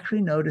 we actually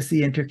notice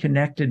the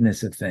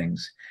interconnectedness of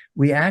things.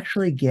 We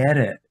actually get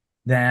it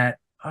that,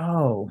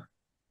 oh,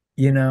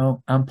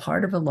 I'm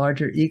part of a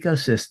larger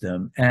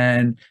ecosystem,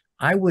 and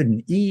I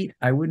wouldn't eat,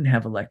 I wouldn't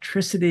have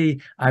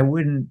electricity, I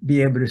wouldn't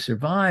be able to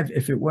survive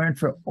if it weren't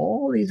for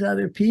all these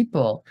other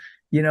people,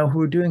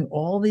 who are doing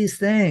all these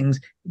things,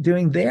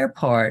 doing their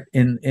part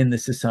in the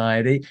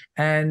society.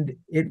 And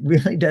it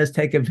really does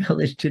take a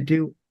village to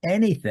do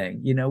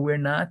anything. We're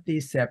not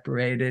these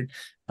separated,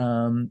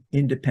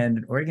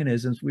 independent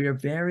organisms. We are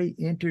very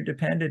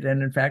interdependent.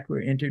 And in fact,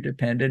 we're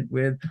interdependent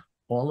with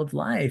all of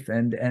life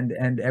and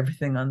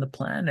everything on the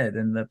planet,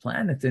 and the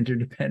planet's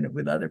interdependent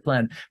with other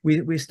planets.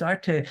 We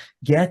start to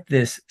get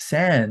this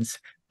sense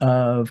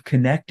of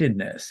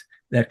connectedness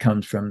that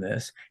comes from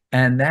this.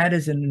 And that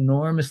is an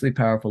enormously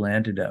powerful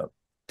antidote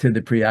to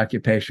the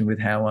preoccupation with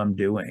how I'm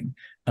doing.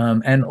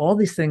 And all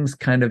these things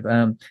kind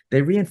of,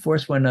 they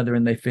reinforce one another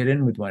and they fit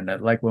in with one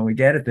another. Like when we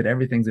get it that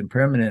everything's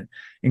impermanent,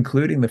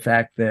 including the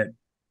fact that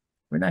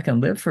we're not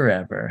going to live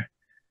forever.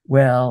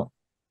 Well,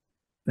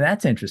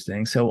 that's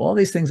interesting. So all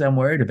these things I'm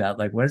worried about,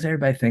 like, what does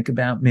everybody think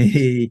about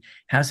me?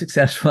 How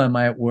successful am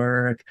I at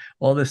work?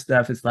 All this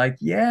stuff. It's like,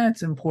 yeah,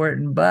 it's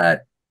important,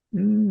 but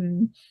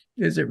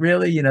is it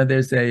really? You know,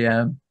 there's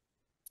a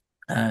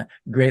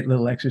great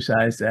little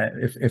exercise.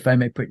 If I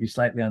may put you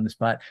slightly on the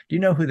spot, do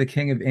you know who the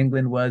King of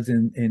England was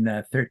in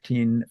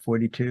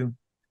 1342?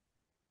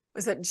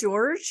 Was that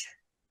George?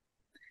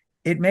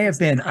 It may have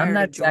been. I'm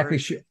not exactly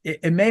sure.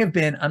 It may have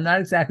been. I'm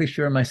not exactly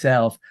sure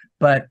myself.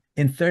 But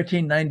in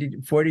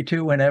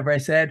 1342, whenever I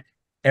said,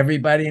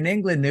 everybody in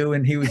England knew,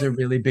 and he was a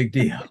really big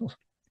deal.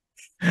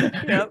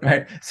 Yep.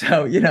 Right.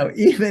 So, you know,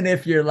 even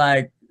if you're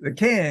like the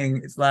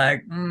king, it's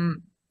like,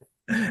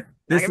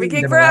 Not gonna be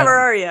king forever,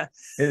 are you?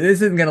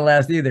 This isn't going to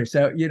last either.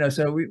 So, you know,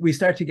 so we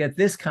start to get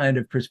this kind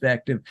of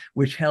perspective,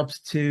 which helps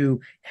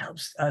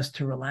us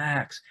to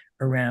relax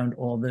around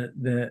all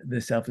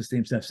the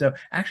self-esteem stuff. So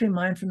actually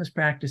mindfulness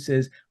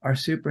practices are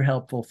super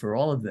helpful for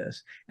all of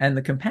this. And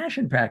the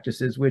compassion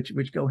practices,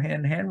 which go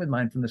hand in hand with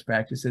mindfulness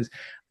practices,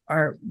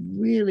 are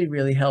really,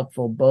 really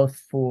helpful, both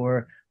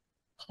for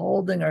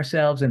holding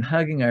ourselves and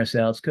hugging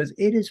ourselves, because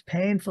it is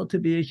painful to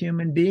be a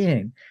human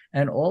being.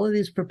 And all of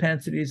these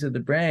propensities of the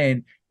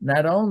brain,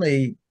 not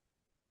only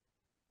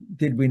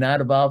did we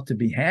not evolve to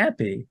be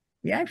happy,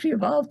 we actually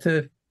evolved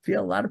to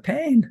feel a lot of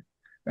pain,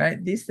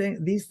 right? These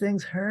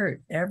things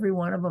hurt. Every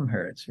one of them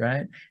hurts,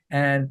 right?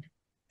 And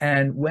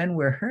when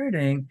we're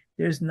hurting,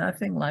 there's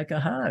nothing like a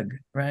hug,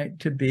 right?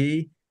 To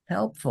be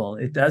helpful.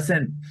 It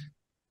doesn't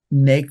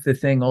make the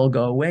thing all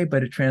go away,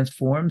 but it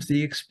transforms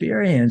the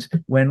experience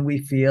when we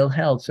feel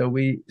held. So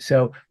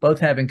both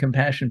having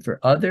compassion for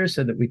others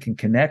so that we can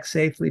connect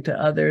safely to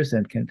others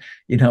and can,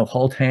 you know,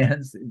 hold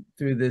hands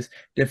through this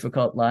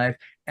difficult life,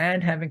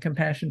 and having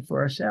compassion for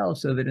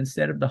ourselves so that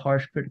instead of the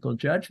harsh critical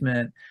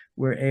judgment,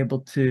 we're able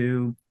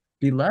to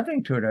be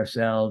loving toward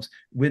ourselves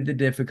with the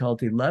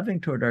difficulty, loving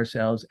toward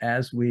ourselves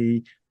as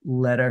we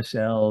let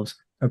ourselves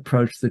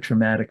approach the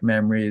traumatic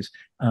memories.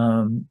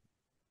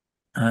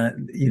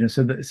 You know,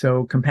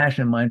 so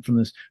compassion and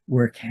mindfulness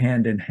work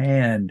hand in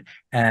hand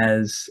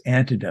as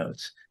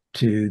antidotes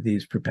to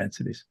these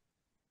propensities.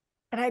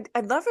 And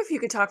I'd love if you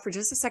could talk for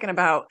just a second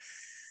about,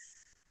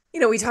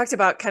 you know, we talked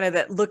about kind of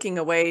that looking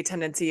away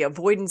tendency,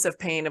 avoidance of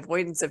pain,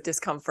 avoidance of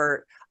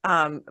discomfort,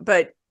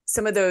 but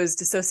some of those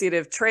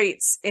dissociative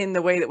traits in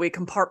the way that we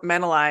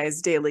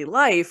compartmentalize daily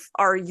life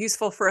are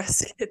useful for us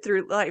to get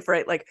through life,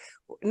 right? Like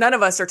none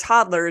of us are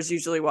toddlers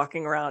usually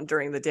walking around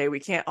during the day. We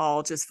can't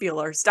all just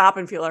stop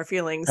and feel our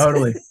feelings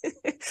Totally.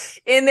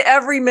 in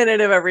every minute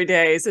of every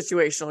day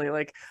situationally,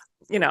 like,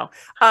 you know,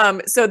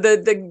 so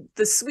the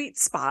sweet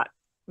spot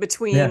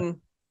between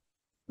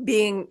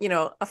being, you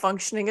know, a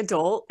functioning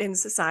adult in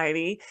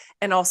society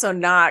and also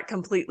not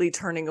completely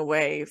turning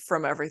away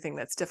from everything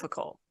that's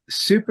difficult.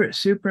 Super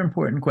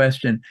important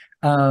question.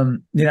 You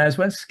know, I was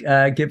once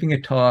giving a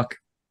talk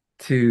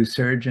to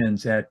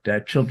surgeons at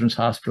Children's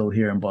Hospital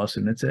here in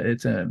Boston.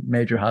 It's a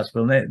major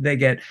hospital. They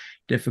get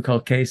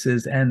difficult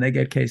cases, and they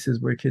get cases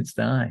where kids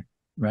die,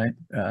 right?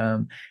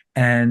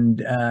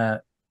 And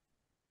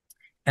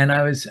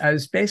I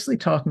was basically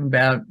talking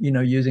about, you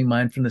know, using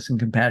mindfulness and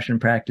compassion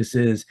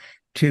practices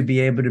to be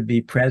able to be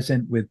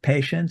present with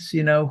patients,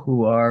 you know,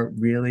 who are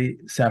really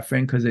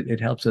suffering, because it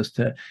helps us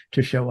to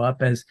show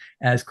up as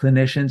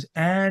clinicians,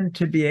 and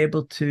to be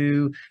able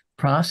to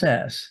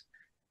process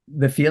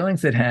the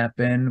feelings that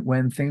happen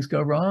when things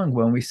go wrong,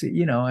 when we see,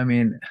 you know, I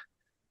mean,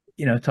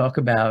 you know, talk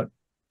about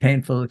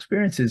painful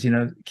experiences, you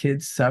know,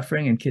 kids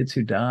suffering and kids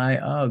who die.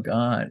 Oh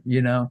God,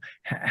 you know,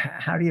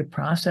 how do you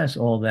process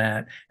all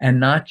that and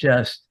not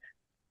just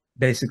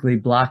basically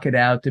block it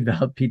out,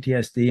 develop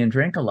PTSD, and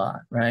drink a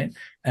lot, right?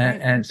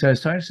 And so I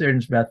was talking to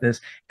surgeons about this,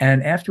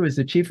 and afterwards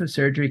the chief of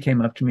surgery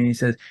came up to me and he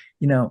says,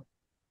 you know,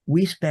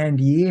 we spend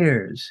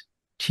years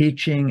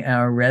teaching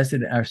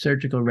our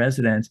surgical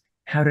residents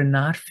how to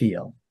not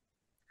feel,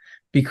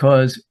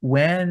 because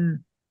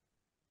when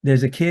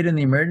there's a kid in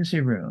the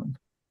emergency room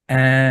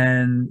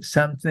and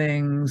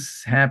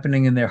something's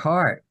happening in their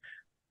heart,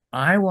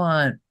 I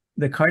want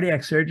the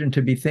cardiac surgeon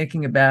to be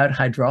thinking about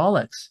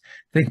hydraulics,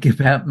 thinking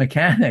about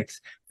mechanics,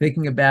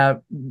 thinking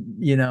about,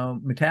 you know,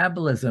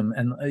 metabolism,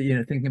 and, you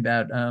know, thinking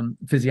about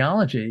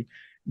physiology,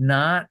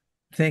 not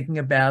thinking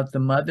about the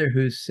mother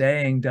who's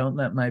saying, don't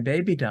let my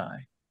baby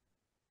die.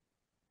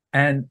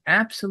 And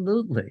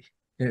absolutely,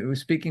 it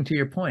was speaking to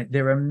your point,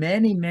 there are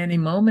many, many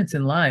moments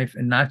in life,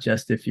 and not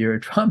just if you're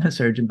a trauma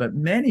surgeon, but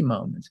many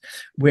moments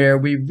where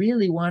we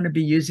really want to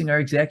be using our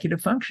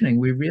executive functioning.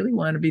 We really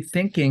want to be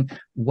thinking,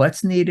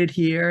 what's needed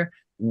here?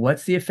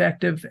 What's the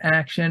effective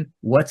action?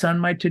 What's on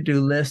my to-do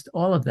list?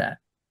 All of that.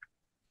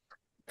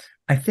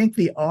 I think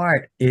the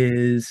art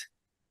is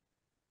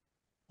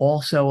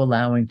also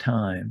allowing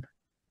time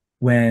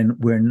when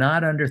we're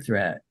not under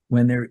threat,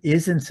 when there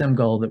isn't some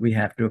goal that we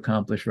have to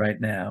accomplish right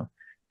now,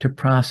 to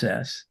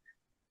process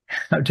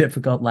how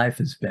difficult life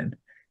has been.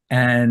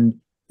 And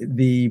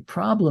the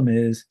problem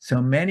is,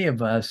 so many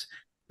of us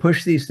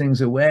push these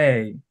things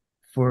away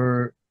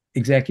for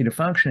executive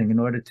functioning in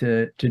order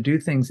to do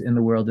things in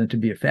the world and to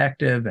be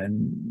effective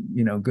and,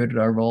 good at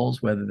our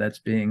roles, whether that's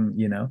being,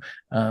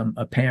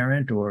 a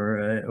parent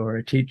or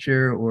a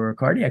teacher or a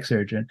cardiac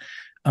surgeon.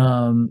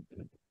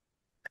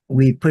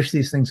 We push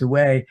these things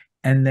away,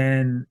 and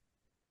then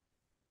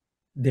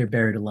they're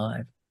buried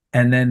alive.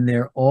 And then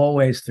they're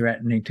always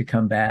threatening to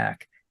come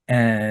back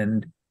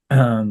and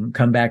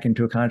come back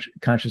into a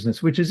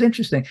consciousness, which is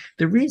interesting.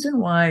 The reason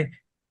why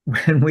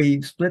when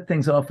we split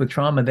things off with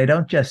trauma, they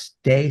don't just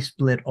stay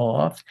split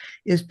off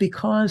is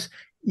because,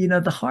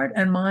 the heart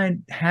and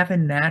mind have a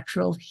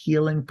natural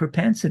healing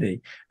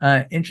propensity.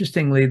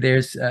 Interestingly,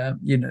 there's,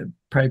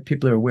 probably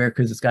people are aware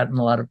because it's gotten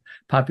a lot of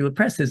popular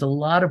press. There's a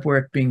lot of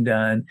work being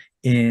done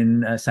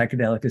in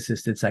psychedelic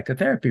assisted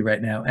psychotherapy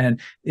right now. And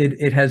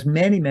it has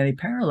many, many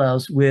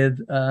parallels with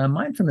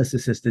mindfulness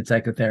assisted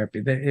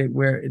psychotherapy,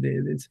 where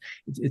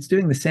it's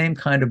doing the same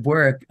kind of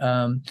work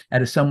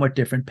at a somewhat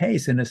different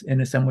pace in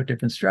a somewhat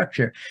different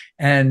structure.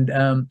 And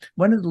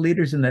one of the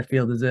leaders in that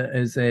field is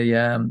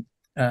a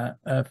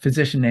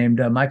physician named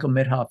Michael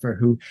Mithofer,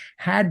 who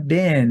had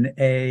been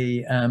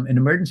an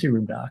emergency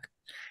room doc.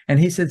 And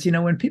he says,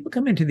 when people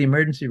come into the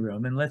emergency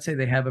room and let's say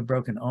they have a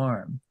broken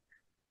arm,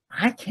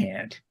 I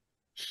can't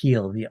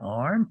heal the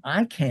arm.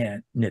 I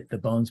can't knit the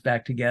bones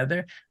back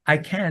together. I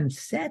can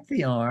set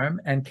the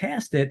arm and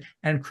cast it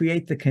and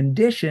create the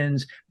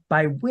conditions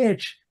by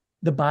which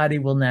the body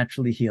will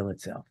naturally heal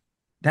itself.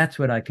 That's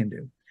what I can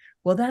do.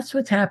 Well, that's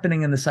what's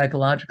happening in the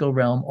psychological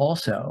realm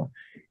also.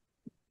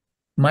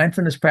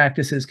 Mindfulness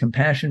practices,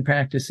 compassion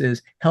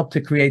practices help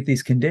to create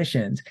these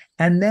conditions.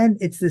 And then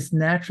it's this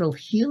natural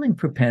healing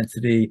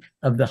propensity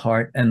of the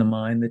heart and the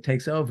mind that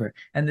takes over.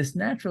 And this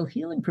natural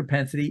healing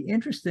propensity,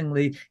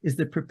 interestingly, is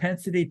the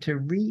propensity to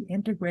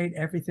reintegrate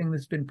everything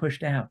that's been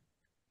pushed out.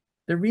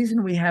 The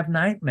reason we have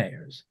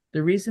nightmares,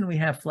 the reason we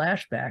have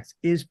flashbacks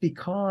is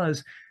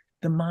because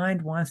the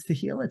mind wants to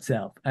heal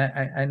itself.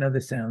 I know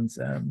this sounds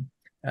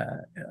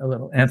a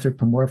little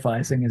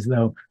anthropomorphizing, as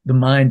though the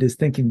mind is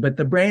thinking, but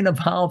the brain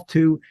evolved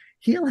to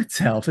heal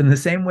itself in the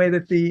same way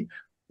that the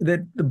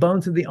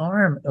bones of the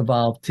arm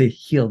evolved to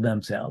heal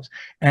themselves.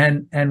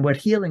 And what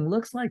healing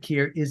looks like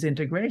here is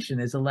integration,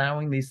 is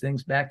allowing these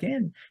things back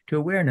in to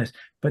awareness.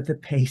 But the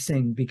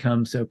pacing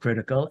becomes so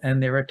critical.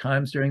 And there are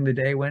times during the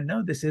day when,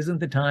 no, this isn't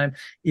the time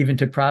even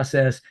to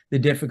process the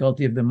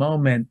difficulty of the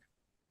moment,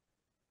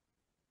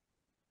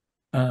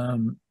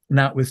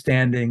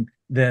 notwithstanding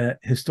the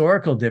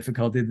historical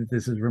difficulty that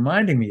this is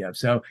reminding me of.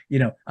 So,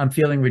 I'm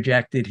feeling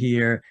rejected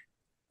here,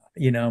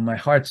 my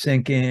heart's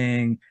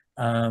sinking,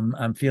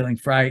 I'm feeling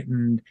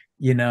frightened,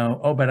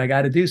 but I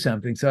got to do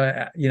something. So,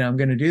 I'm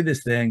going to do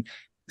this thing.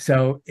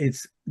 So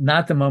it's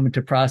not the moment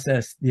to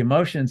process the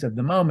emotions of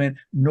the moment,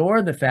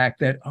 nor the fact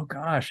that, oh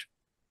gosh,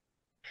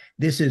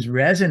 this is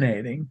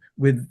resonating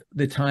with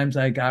the times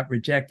I got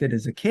rejected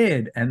as a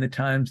kid and the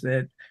times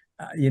that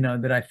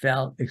that I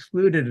felt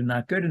excluded and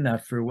not good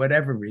enough for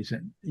whatever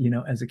reason,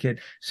 as a kid.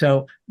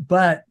 So,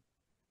 but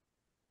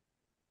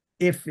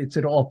if it's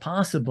at all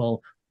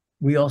possible,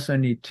 we also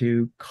need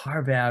to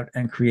carve out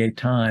and create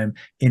time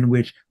in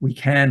which we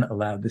can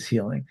allow this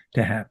healing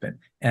to happen.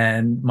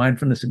 And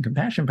mindfulness and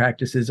compassion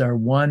practices are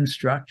one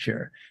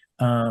structure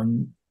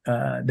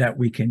that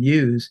we can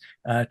use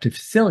to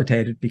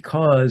facilitate it,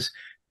 because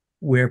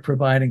we're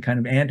providing kind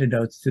of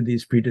antidotes to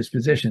these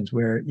predispositions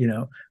where,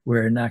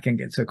 we're not going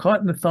to get so caught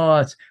in the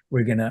thoughts.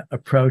 We're going to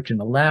approach and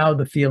allow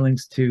the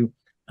feelings to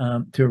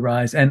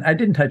arise. And I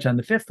didn't touch on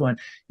the fifth one,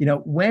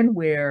 when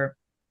we're,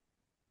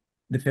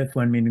 the fifth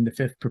one, meaning the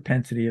fifth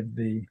propensity of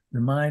the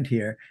mind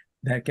here,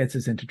 that gets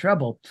us into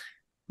trouble.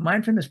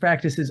 Mindfulness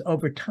practices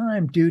over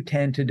time do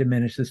tend to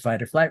diminish this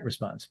fight or flight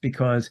response,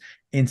 because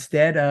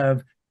instead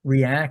of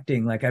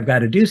reacting like I've got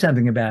to do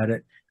something about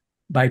it,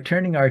 by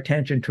turning our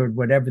attention toward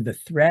whatever the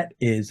threat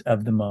is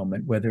of the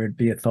moment, whether it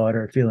be a thought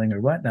or a feeling or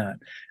whatnot,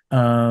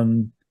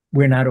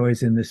 we're not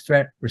always in this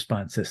threat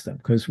response system,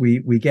 because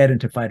we get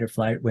into fight or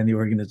flight when the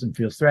organism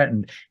feels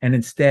threatened. And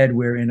instead,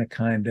 we're in a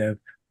kind of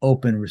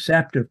open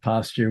receptive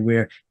posture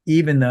where,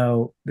 even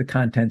though the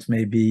contents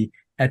may be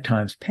at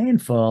times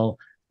painful,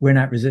 we're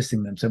not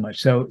resisting them so much.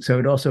 So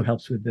it also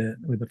helps with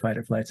the fight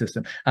or flight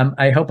system.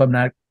 I hope I'm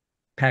not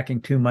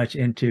packing too much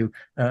into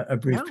a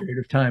brief period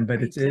of time, but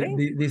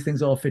these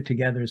things all fit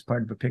together as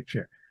part of a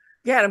picture.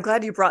 Yeah, and I'm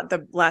glad you brought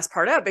the last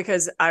part up,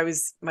 because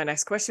my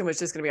next question was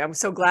just going to be, I'm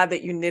so glad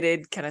that you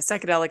knitted kind of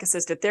psychedelic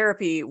assisted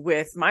therapy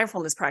with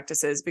mindfulness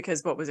practices,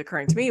 because what was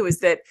occurring to me was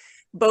that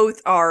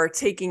both are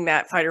taking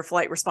that fight or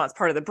flight response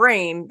part of the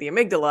brain, the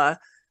amygdala,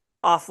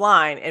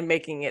 offline and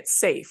making it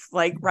safe,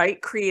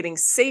 right? Creating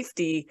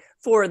safety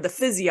for the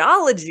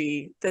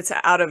physiology that's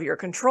out of your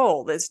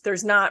control.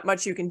 There's not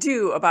much you can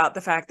do about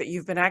the fact that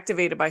you've been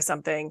activated by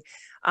something.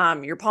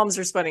 Your palms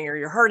are sweating, or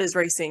your heart is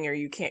racing, or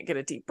you can't get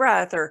a deep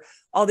breath, or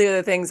all the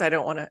other things. I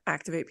don't want to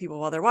activate people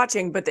while they're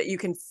watching, but that you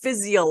can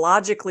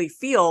physiologically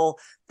feel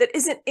that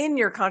isn't in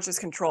your conscious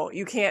control.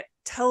 You can't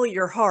tell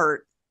your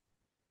heart,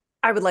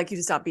 I would like you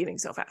to stop beating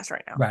so fast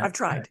right now. Right. I've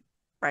tried.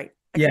 Right.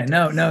 Yeah,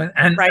 no,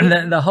 and, right?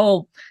 and the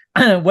whole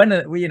one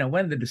of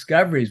the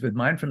discoveries with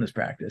mindfulness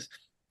practice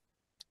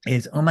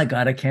is, oh my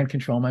God, I can't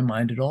control my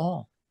mind at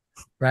all.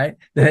 Right?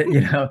 That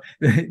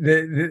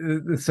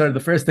the sort of the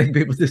first thing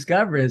people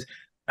discover is,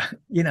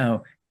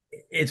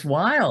 it's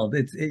wild.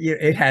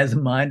 It has a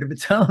mind of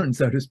its own,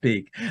 so to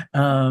speak,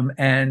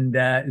 and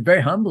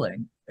very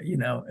humbling.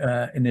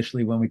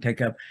 Initially when we take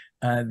up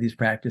these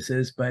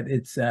practices, but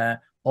it's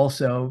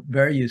also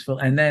very useful.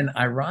 And then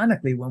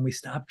ironically, when we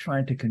stop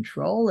trying to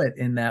control it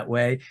in that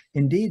way,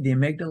 indeed, the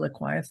amygdala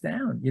quiets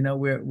down,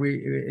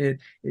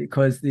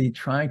 because the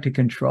trying to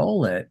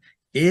control it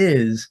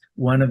is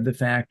one of the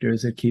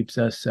factors that keeps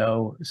us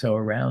so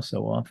aroused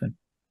so often.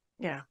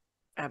 Yeah,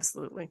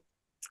 absolutely.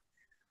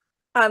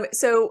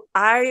 So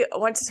I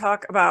want to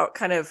talk about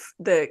kind of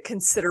the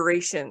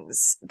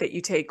considerations that you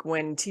take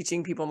when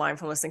teaching people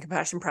mindfulness and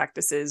compassion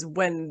practices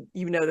when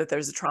you know that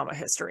there's a trauma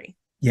history.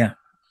 Yeah,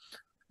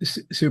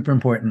 super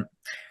important.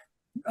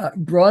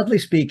 Broadly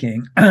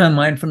speaking,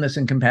 mindfulness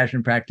and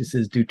compassion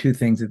practices do two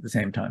things at the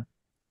same time.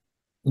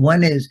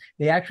 One is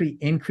they actually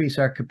increase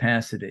our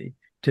capacity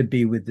to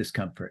be with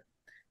discomfort.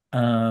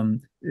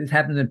 It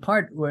happens in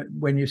part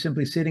when you're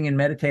simply sitting and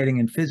meditating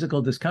and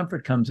physical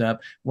discomfort comes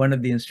up. One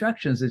of the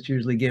instructions that's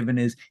usually given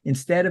is,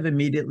 instead of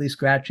immediately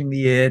scratching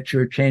the itch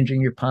or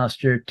changing your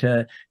posture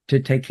to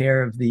take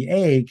care of the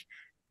ache,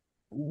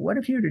 what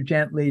if you were to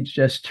gently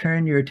just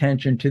turn your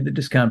attention to the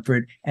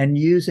discomfort and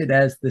use it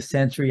as the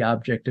sensory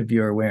object of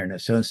your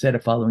awareness? So instead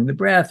of following the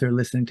breath or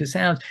listening to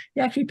sounds,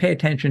 you actually pay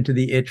attention to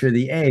the itch or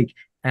the ache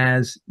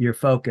as your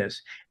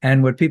focus.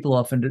 And what people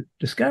often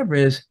discover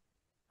is,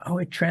 oh,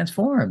 it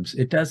transforms.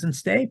 It doesn't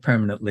stay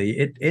permanently.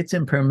 It's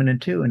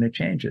impermanent too, and it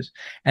changes.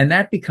 And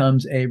that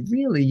becomes a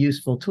really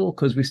useful tool,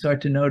 because we start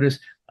to notice,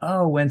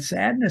 oh, when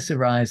sadness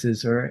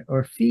arises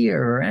or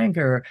fear or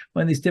anger, or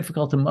when these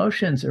difficult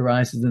emotions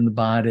arises in the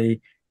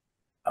body,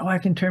 oh, I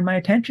can turn my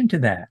attention to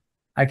that.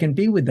 I can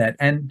be with that.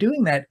 And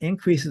doing that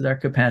increases our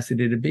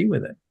capacity to be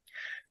with it.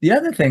 The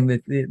other thing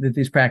that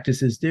these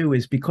practices do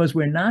is, because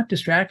we're not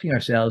distracting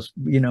ourselves,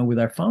 with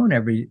our phone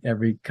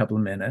every couple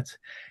of minutes,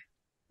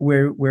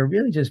 we're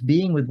really just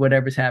being with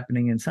whatever's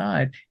happening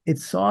inside. It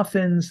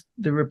softens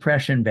the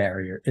repression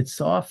barrier. It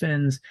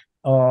softens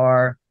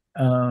our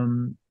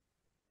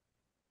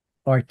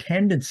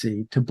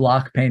tendency to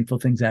block painful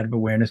things out of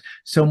awareness.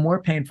 So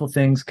more painful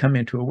things come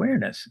into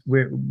awareness.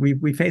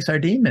 We face our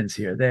demons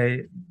here.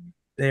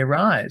 They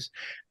arise.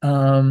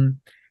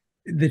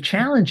 The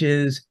challenge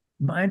is,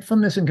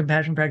 mindfulness and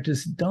compassion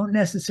practice don't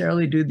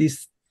necessarily do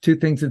these two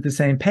things at the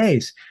same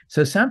pace.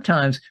 So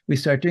sometimes we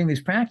start doing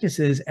these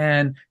practices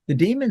and the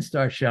demons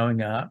start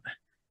showing up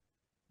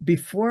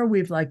before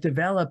we've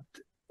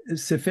developed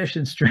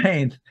sufficient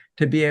strength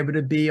to be able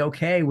to be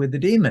okay with the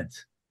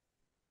demons.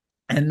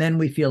 And then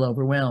we feel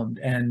overwhelmed.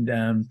 And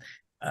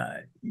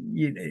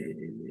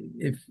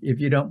if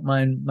you don't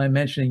mind my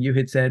mentioning, you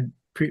had said,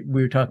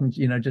 we were talking,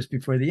 just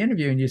before the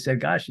interview, and you said,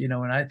 gosh,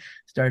 when I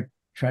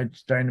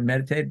starting to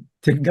meditate,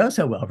 didn't go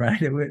so well,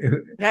 right?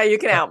 Yeah, you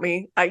can out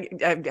me. I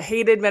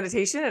hated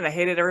meditation, and I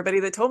hated everybody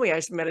that told me I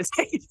should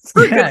meditate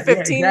for a good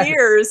 15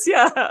 years.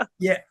 Yeah.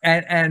 Yeah.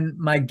 And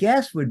my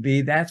guess would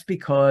be that's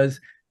because,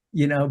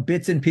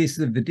 bits and pieces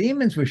of the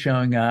demons were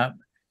showing up,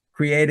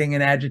 creating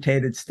an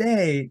agitated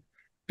state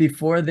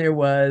before there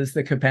was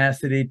the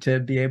capacity to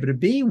be able to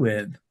be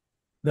with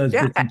those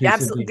bits and pieces.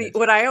 Absolutely.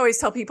 What I always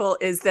tell people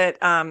is that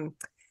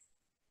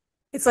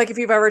it's like if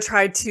you've ever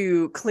tried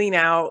to clean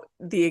out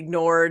the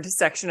ignored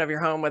section of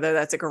your home, whether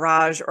that's a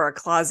garage or a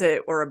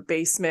closet or a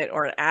basement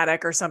or an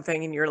attic or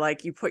something, and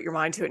you put your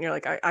mind to it and you're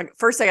like,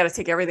 first I got to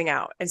take everything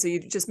out. And so you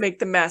just make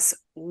the mess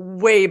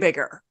way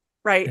bigger,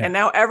 right? Yeah. And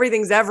now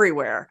everything's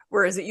everywhere.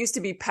 Whereas it used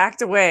to be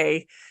packed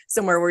away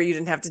somewhere where you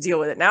didn't have to deal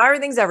with it. Now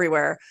everything's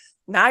everywhere.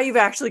 Now you've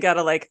actually got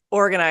to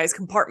organize,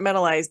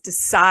 compartmentalize,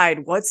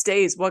 decide what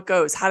stays, what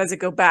goes, how does it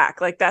go back?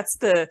 That's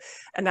the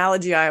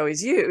analogy I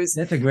always use.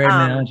 That's a great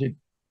analogy.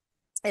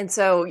 And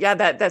so, yeah,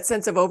 that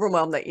sense of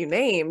overwhelm that you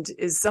named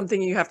is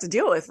something you have to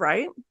deal with,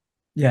 right?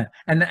 Yeah.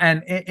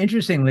 And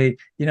interestingly,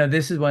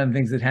 this is one of the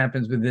things that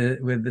happens with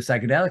the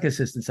psychedelic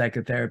assisted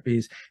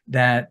psychotherapies,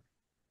 that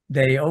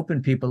they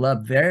open people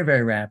up very,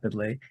 very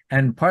rapidly.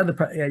 And part of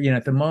the,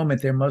 at the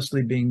moment, they're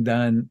mostly being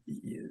done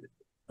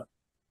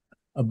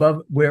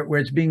above where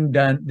it's being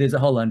done. There's a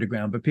whole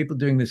underground, but people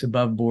doing this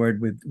above board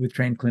with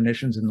trained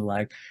clinicians and the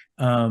like.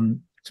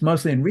 It's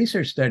mostly in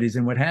research studies.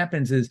 And what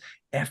happens is,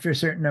 after a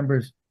certain number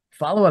of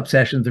follow-up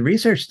sessions, the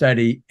research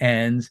study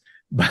ends,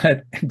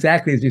 but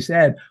exactly as you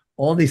said,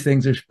 all these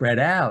things are spread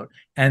out,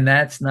 and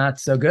that's not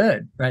so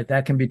good, right?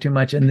 That can be too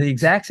much. And the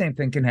exact same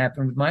thing can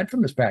happen with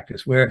mindfulness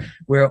practice, where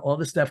all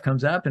this stuff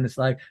comes up and it's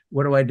like,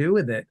 what do I do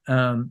with it?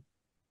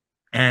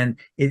 And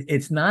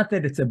it's not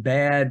that it's a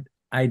bad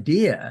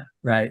idea,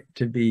 right,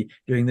 to be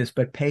doing this,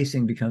 but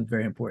pacing becomes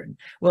very important.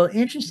 Well,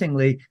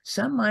 interestingly,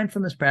 some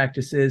mindfulness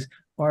practices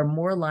are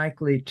more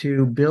likely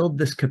to build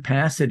this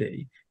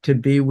capacity to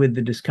be with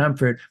the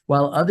discomfort,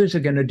 while others are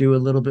going to do a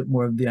little bit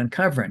more of the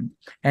uncovering.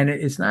 And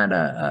it's not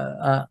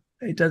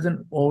it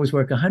doesn't always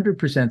work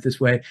 100% this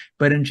way,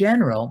 but in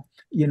general,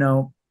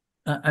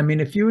 I mean,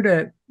 if you were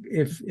to,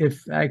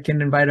 if I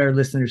can invite our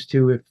listeners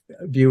to, if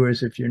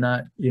viewers, if you're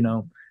not,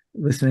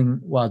 listening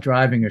while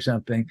driving or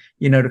something,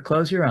 to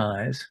close your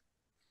eyes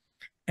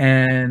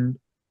and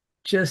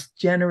just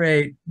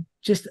generate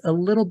just a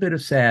little bit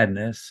of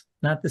sadness,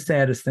 not the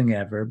saddest thing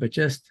ever, but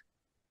just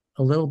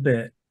a little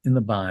bit in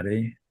the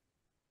body,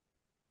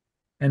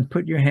 and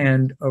put your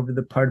hand over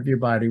the part of your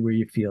body where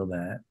you feel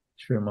that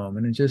for a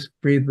moment, and just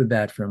breathe with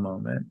that for a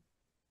moment.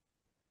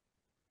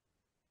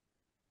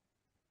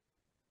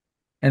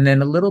 And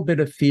then a little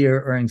bit of fear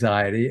or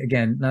anxiety,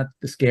 again, not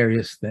the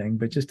scariest thing,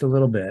 but just a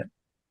little bit.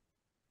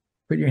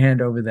 Put your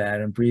hand over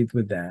that and breathe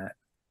with that.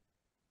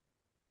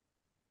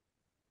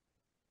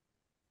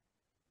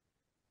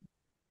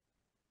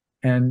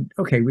 And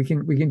okay, we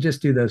can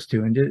just do those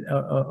two, and just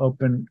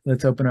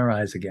let's open our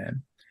eyes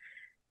again.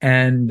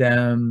 And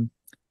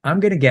I'm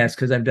going to guess,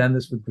 because I've done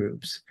this with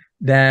groups,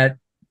 that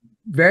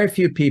very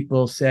few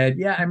people said,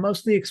 yeah, I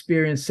mostly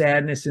experience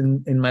sadness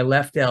in my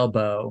left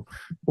elbow,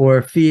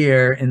 or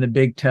fear in the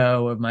big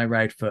toe of my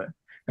right foot,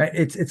 right?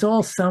 It's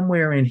all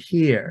somewhere in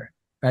here,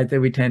 right, that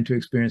we tend to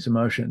experience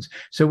emotions.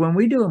 So when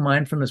we do a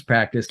mindfulness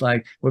practice,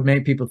 like what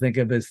many people think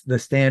of as the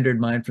standard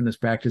mindfulness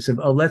practice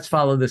of, oh, let's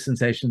follow the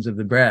sensations of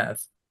the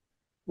breath.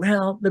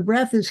 Well, the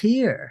breath is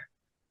here,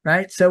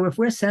 right? So if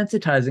we're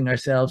sensitizing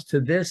ourselves to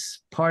this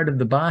part of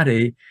the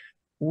body,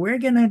 we're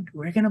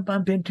gonna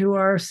bump into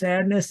our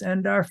sadness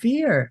and our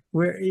fear.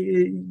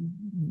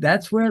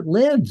 That's where it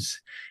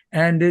lives,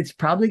 and it's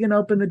probably going to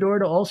open the door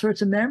to all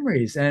sorts of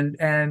memories, and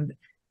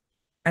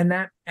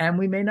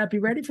we may not be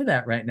ready for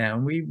that right now.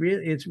 And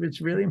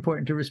it's really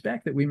important to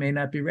respect that we may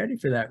not be ready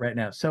for that right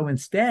now. So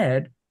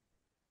instead,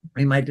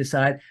 we might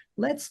decide,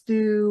 let's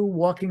do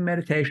walking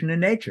meditation in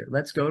nature.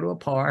 Let's go to a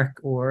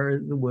park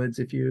or the woods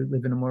if you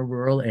live in a more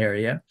rural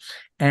area,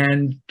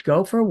 and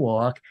go for a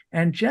walk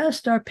and just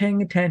start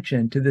paying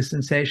attention to the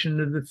sensation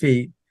of the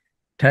feet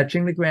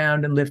touching the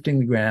ground and lifting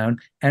the ground.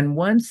 And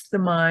once the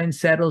mind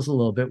settles a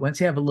little bit,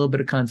 once you have a little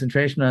bit of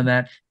concentration on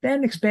that,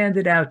 then expand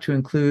it out to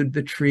include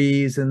the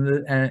trees and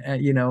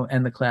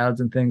and the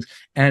clouds and things,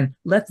 and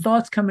let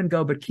thoughts come and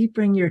go, but keep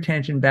bringing your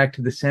attention back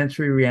to the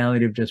sensory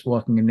reality of just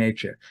walking in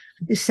nature.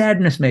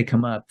 Sadness may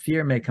come up,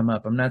 fear may come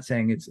up. I'm not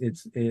saying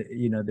it's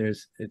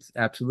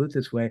absolute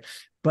this way,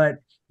 but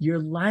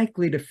you're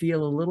likely to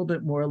feel a little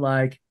bit more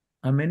like,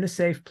 I'm in a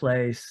safe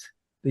place.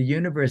 The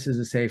universe is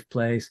a safe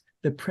place.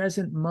 The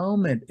present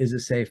moment is a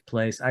safe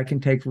place. I can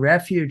take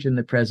refuge in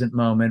the present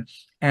moment,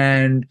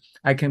 and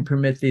I can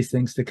permit these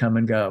things to come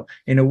and go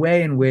in a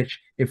way in which,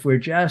 if we're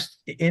just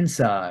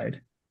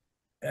inside,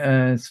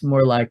 it's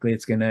more likely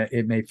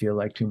it may feel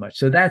like too much.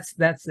 So that's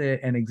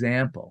an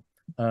example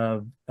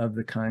of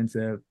the kinds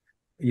of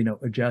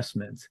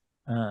adjustments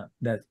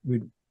that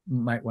we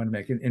might want to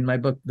make. In my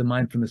book, The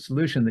Mindfulness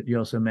Solution, that you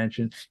also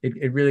mentioned,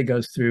 it really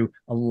goes through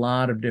a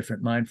lot of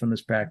different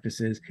mindfulness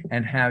practices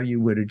and how you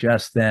would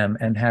adjust them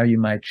and how you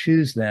might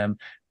choose them.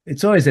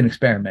 It's always an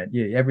experiment.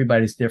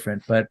 Everybody's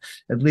different, but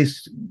at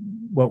least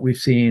what we've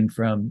seen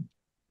from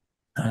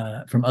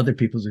other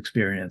people's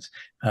experience,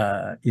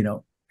 how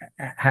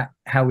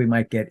we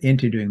might get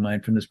into doing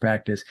mindfulness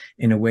practice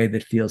in a way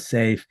that feels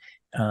safe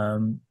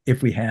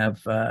if we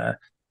have a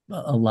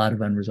lot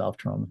of unresolved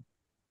trauma.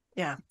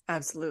 Yeah,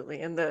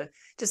 absolutely. And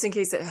just in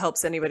case it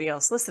helps anybody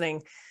else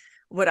listening,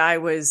 what I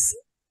was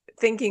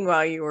thinking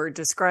while you were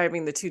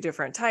describing the two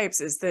different types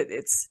is that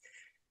it's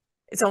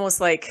almost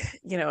like,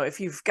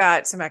 if you've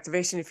got some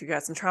activation, if you've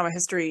got some trauma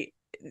history,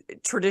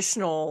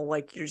 traditional,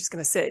 like you're just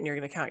going to sit and you're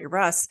going to count your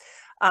breaths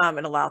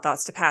and allow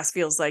thoughts to pass,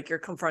 feels like you're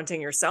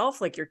confronting yourself,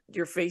 like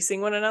you're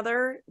facing one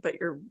another, but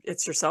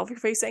it's yourself you're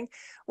facing.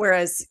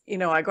 Whereas,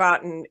 I go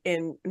out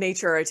in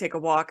nature, I take a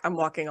walk, I'm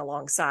walking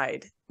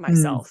alongside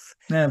myself.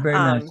 Yeah, very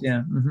nice.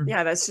 Yeah. Mm-hmm.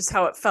 Yeah, that's just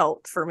how it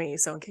felt for me.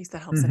 So in case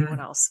that helps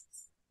anyone else.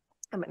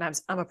 I mean,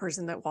 I'm a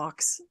person that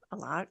walks a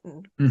lot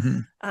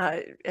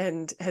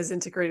and has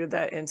integrated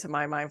that into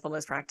my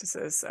mindfulness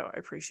practices. So I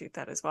appreciate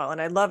that as well.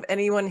 And I love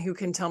anyone who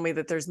can tell me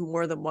that there's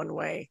more than one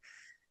way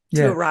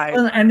to arrive.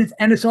 Well, and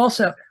it's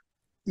also,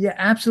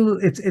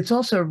 absolutely. It's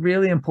also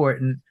really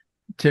important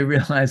to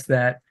realize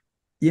that,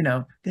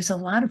 there's a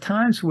lot of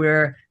times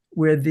where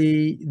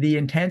the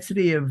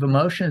intensity of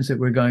emotions that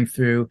we're going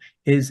through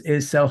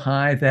is so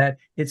high that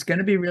it's going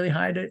to be really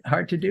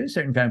hard to do a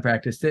certain kind of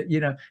practice.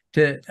 That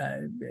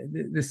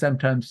this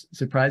sometimes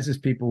surprises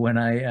people when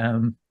I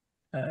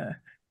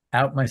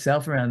out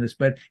myself around this.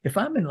 But if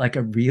I'm in like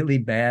a really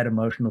bad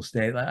emotional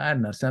state, like, I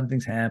don't know,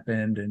 something's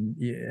happened,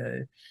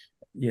 and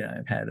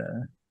I've had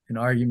an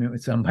argument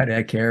with somebody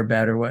I care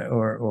about,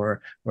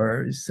 or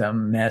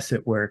some mess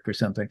at work or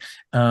something.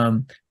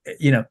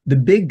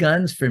 The big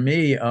guns for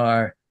me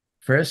are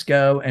first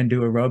go and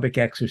do aerobic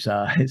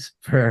exercise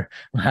for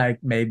like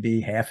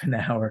maybe half an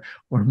hour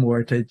or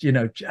more to,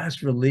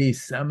 just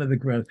release some of the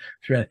growth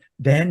stress.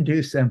 Then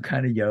do some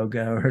kind of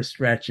yoga or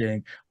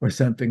stretching or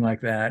something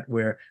like that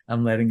where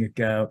I'm letting it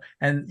go.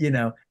 And,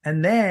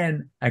 and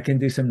then I can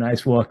do some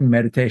nice walking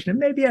meditation. And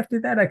maybe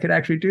after that, I could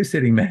actually do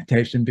sitting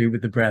meditation, be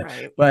with the breath.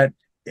 Right. But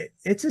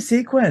it's a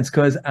sequence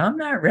because I'm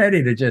not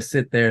ready to just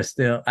sit there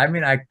still. I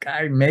mean, I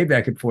maybe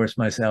I could force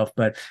myself,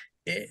 but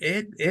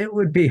it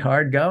would be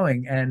hard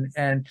going,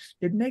 and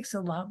it makes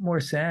a lot more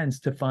sense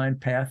to find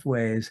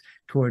pathways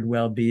toward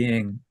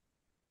well-being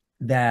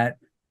that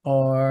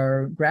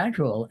are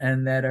gradual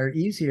and that are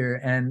easier,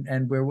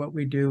 and where what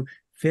we do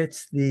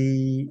fits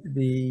the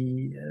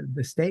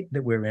state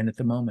that we're in at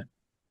the moment.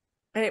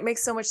 And it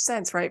makes so much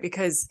sense, right?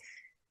 Because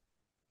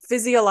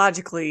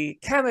physiologically,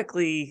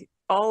 chemically,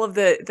 all of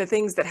the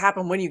things that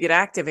happen when you get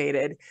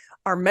activated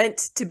are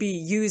meant to be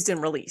used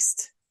and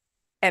released.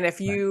 And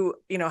if you,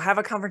 have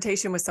a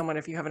confrontation with someone,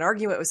 if you have an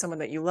argument with someone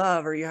that you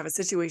love, or you have a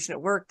situation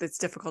at work that's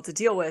difficult to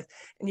deal with,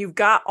 and you've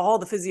got all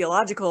the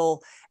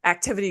physiological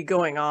activity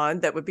going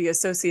on that would be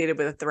associated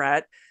with a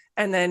threat,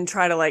 and then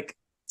try to like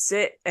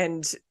sit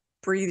and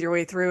breathe your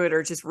way through it,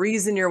 or just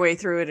reason your way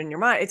through it in your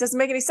mind, it doesn't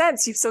make any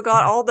sense. You've still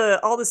got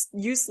all this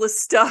useless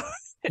stuff.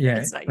 Yeah,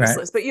 it's not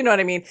useless, but you know what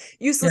I mean?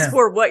 Useless Yeah.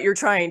 for what you're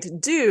trying to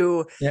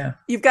do. Yeah.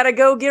 You've got to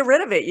go get rid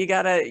of it. You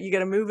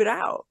gotta move it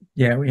out.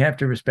 Yeah, we have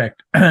to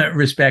respect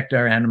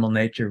our animal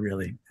nature,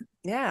 really.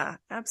 Yeah,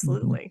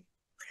 absolutely.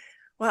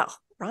 Well,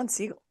 Ron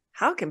Siegel,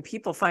 how can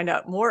people find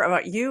out more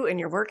about you and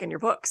your work and your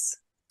books?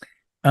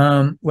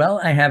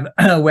 Well, I have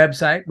a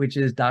website, which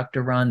is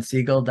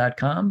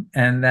drronsiegel.com,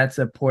 and that's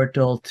a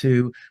portal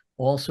to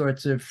all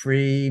sorts of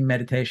free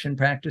meditation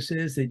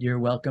practices that you're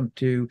welcome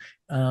to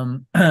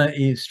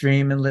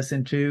stream and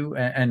listen to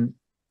and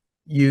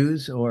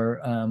use or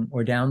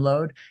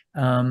download.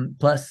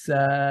 Plus,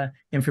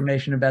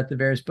 information about the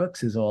various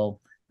books is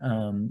all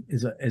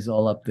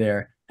up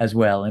there as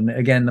well. And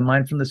again, the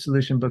Mindfulness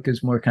Solution book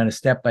is more kind of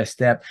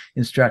step-by-step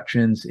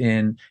instructions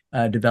in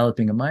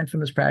developing a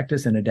mindfulness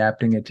practice and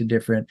adapting it to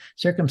different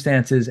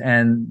circumstances.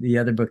 And the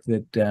other book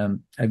that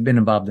I've been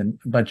involved in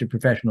a bunch of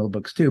professional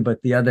books too,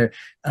 but the other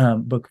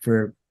book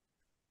for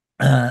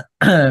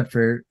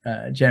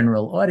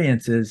general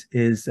audiences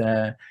is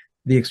The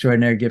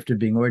Extraordinary Gift of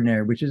Being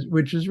Ordinary, which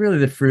is really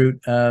the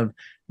fruit of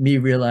me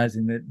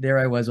realizing that there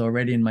I was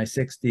already in my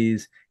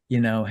 60s,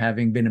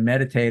 having been a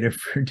meditator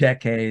for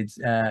decades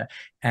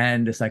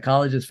and a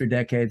psychologist for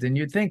decades. And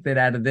you'd think that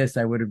out of this,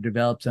 I would have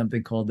developed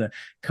something called a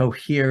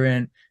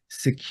coherent,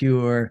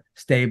 secure,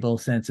 stable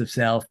sense of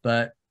self.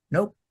 But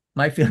nope.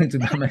 My feelings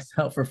about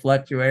myself are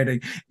fluctuating,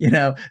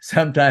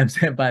 sometimes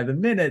by the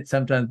minute,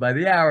 sometimes by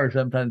the hour,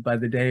 sometimes by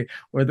the day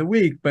or the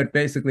week, but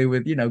basically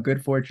with,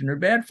 good fortune or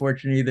bad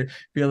fortune, either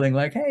feeling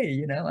like,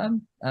 hey,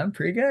 I'm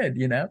pretty good,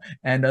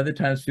 and other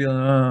times feeling,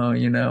 oh,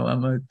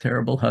 I'm a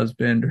terrible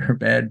husband or a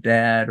bad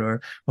dad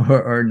or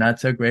not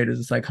so great as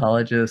a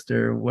psychologist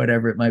or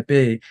whatever it might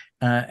be.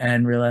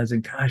 And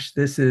realizing, gosh,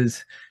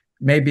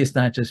 maybe it's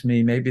not just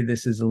me, maybe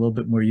this is a little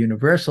bit more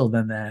universal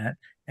than that.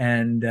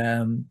 And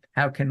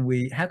how can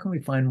we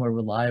find more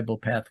reliable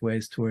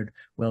pathways toward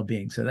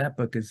well-being? So that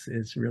book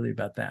is really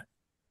about that.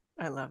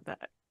 I love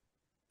that.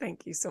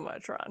 Thank you so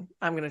much, Ron.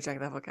 I'm going to check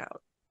that book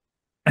out.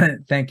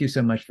 Thank you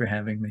so much for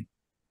having me.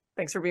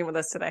 Thanks for being with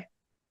us today.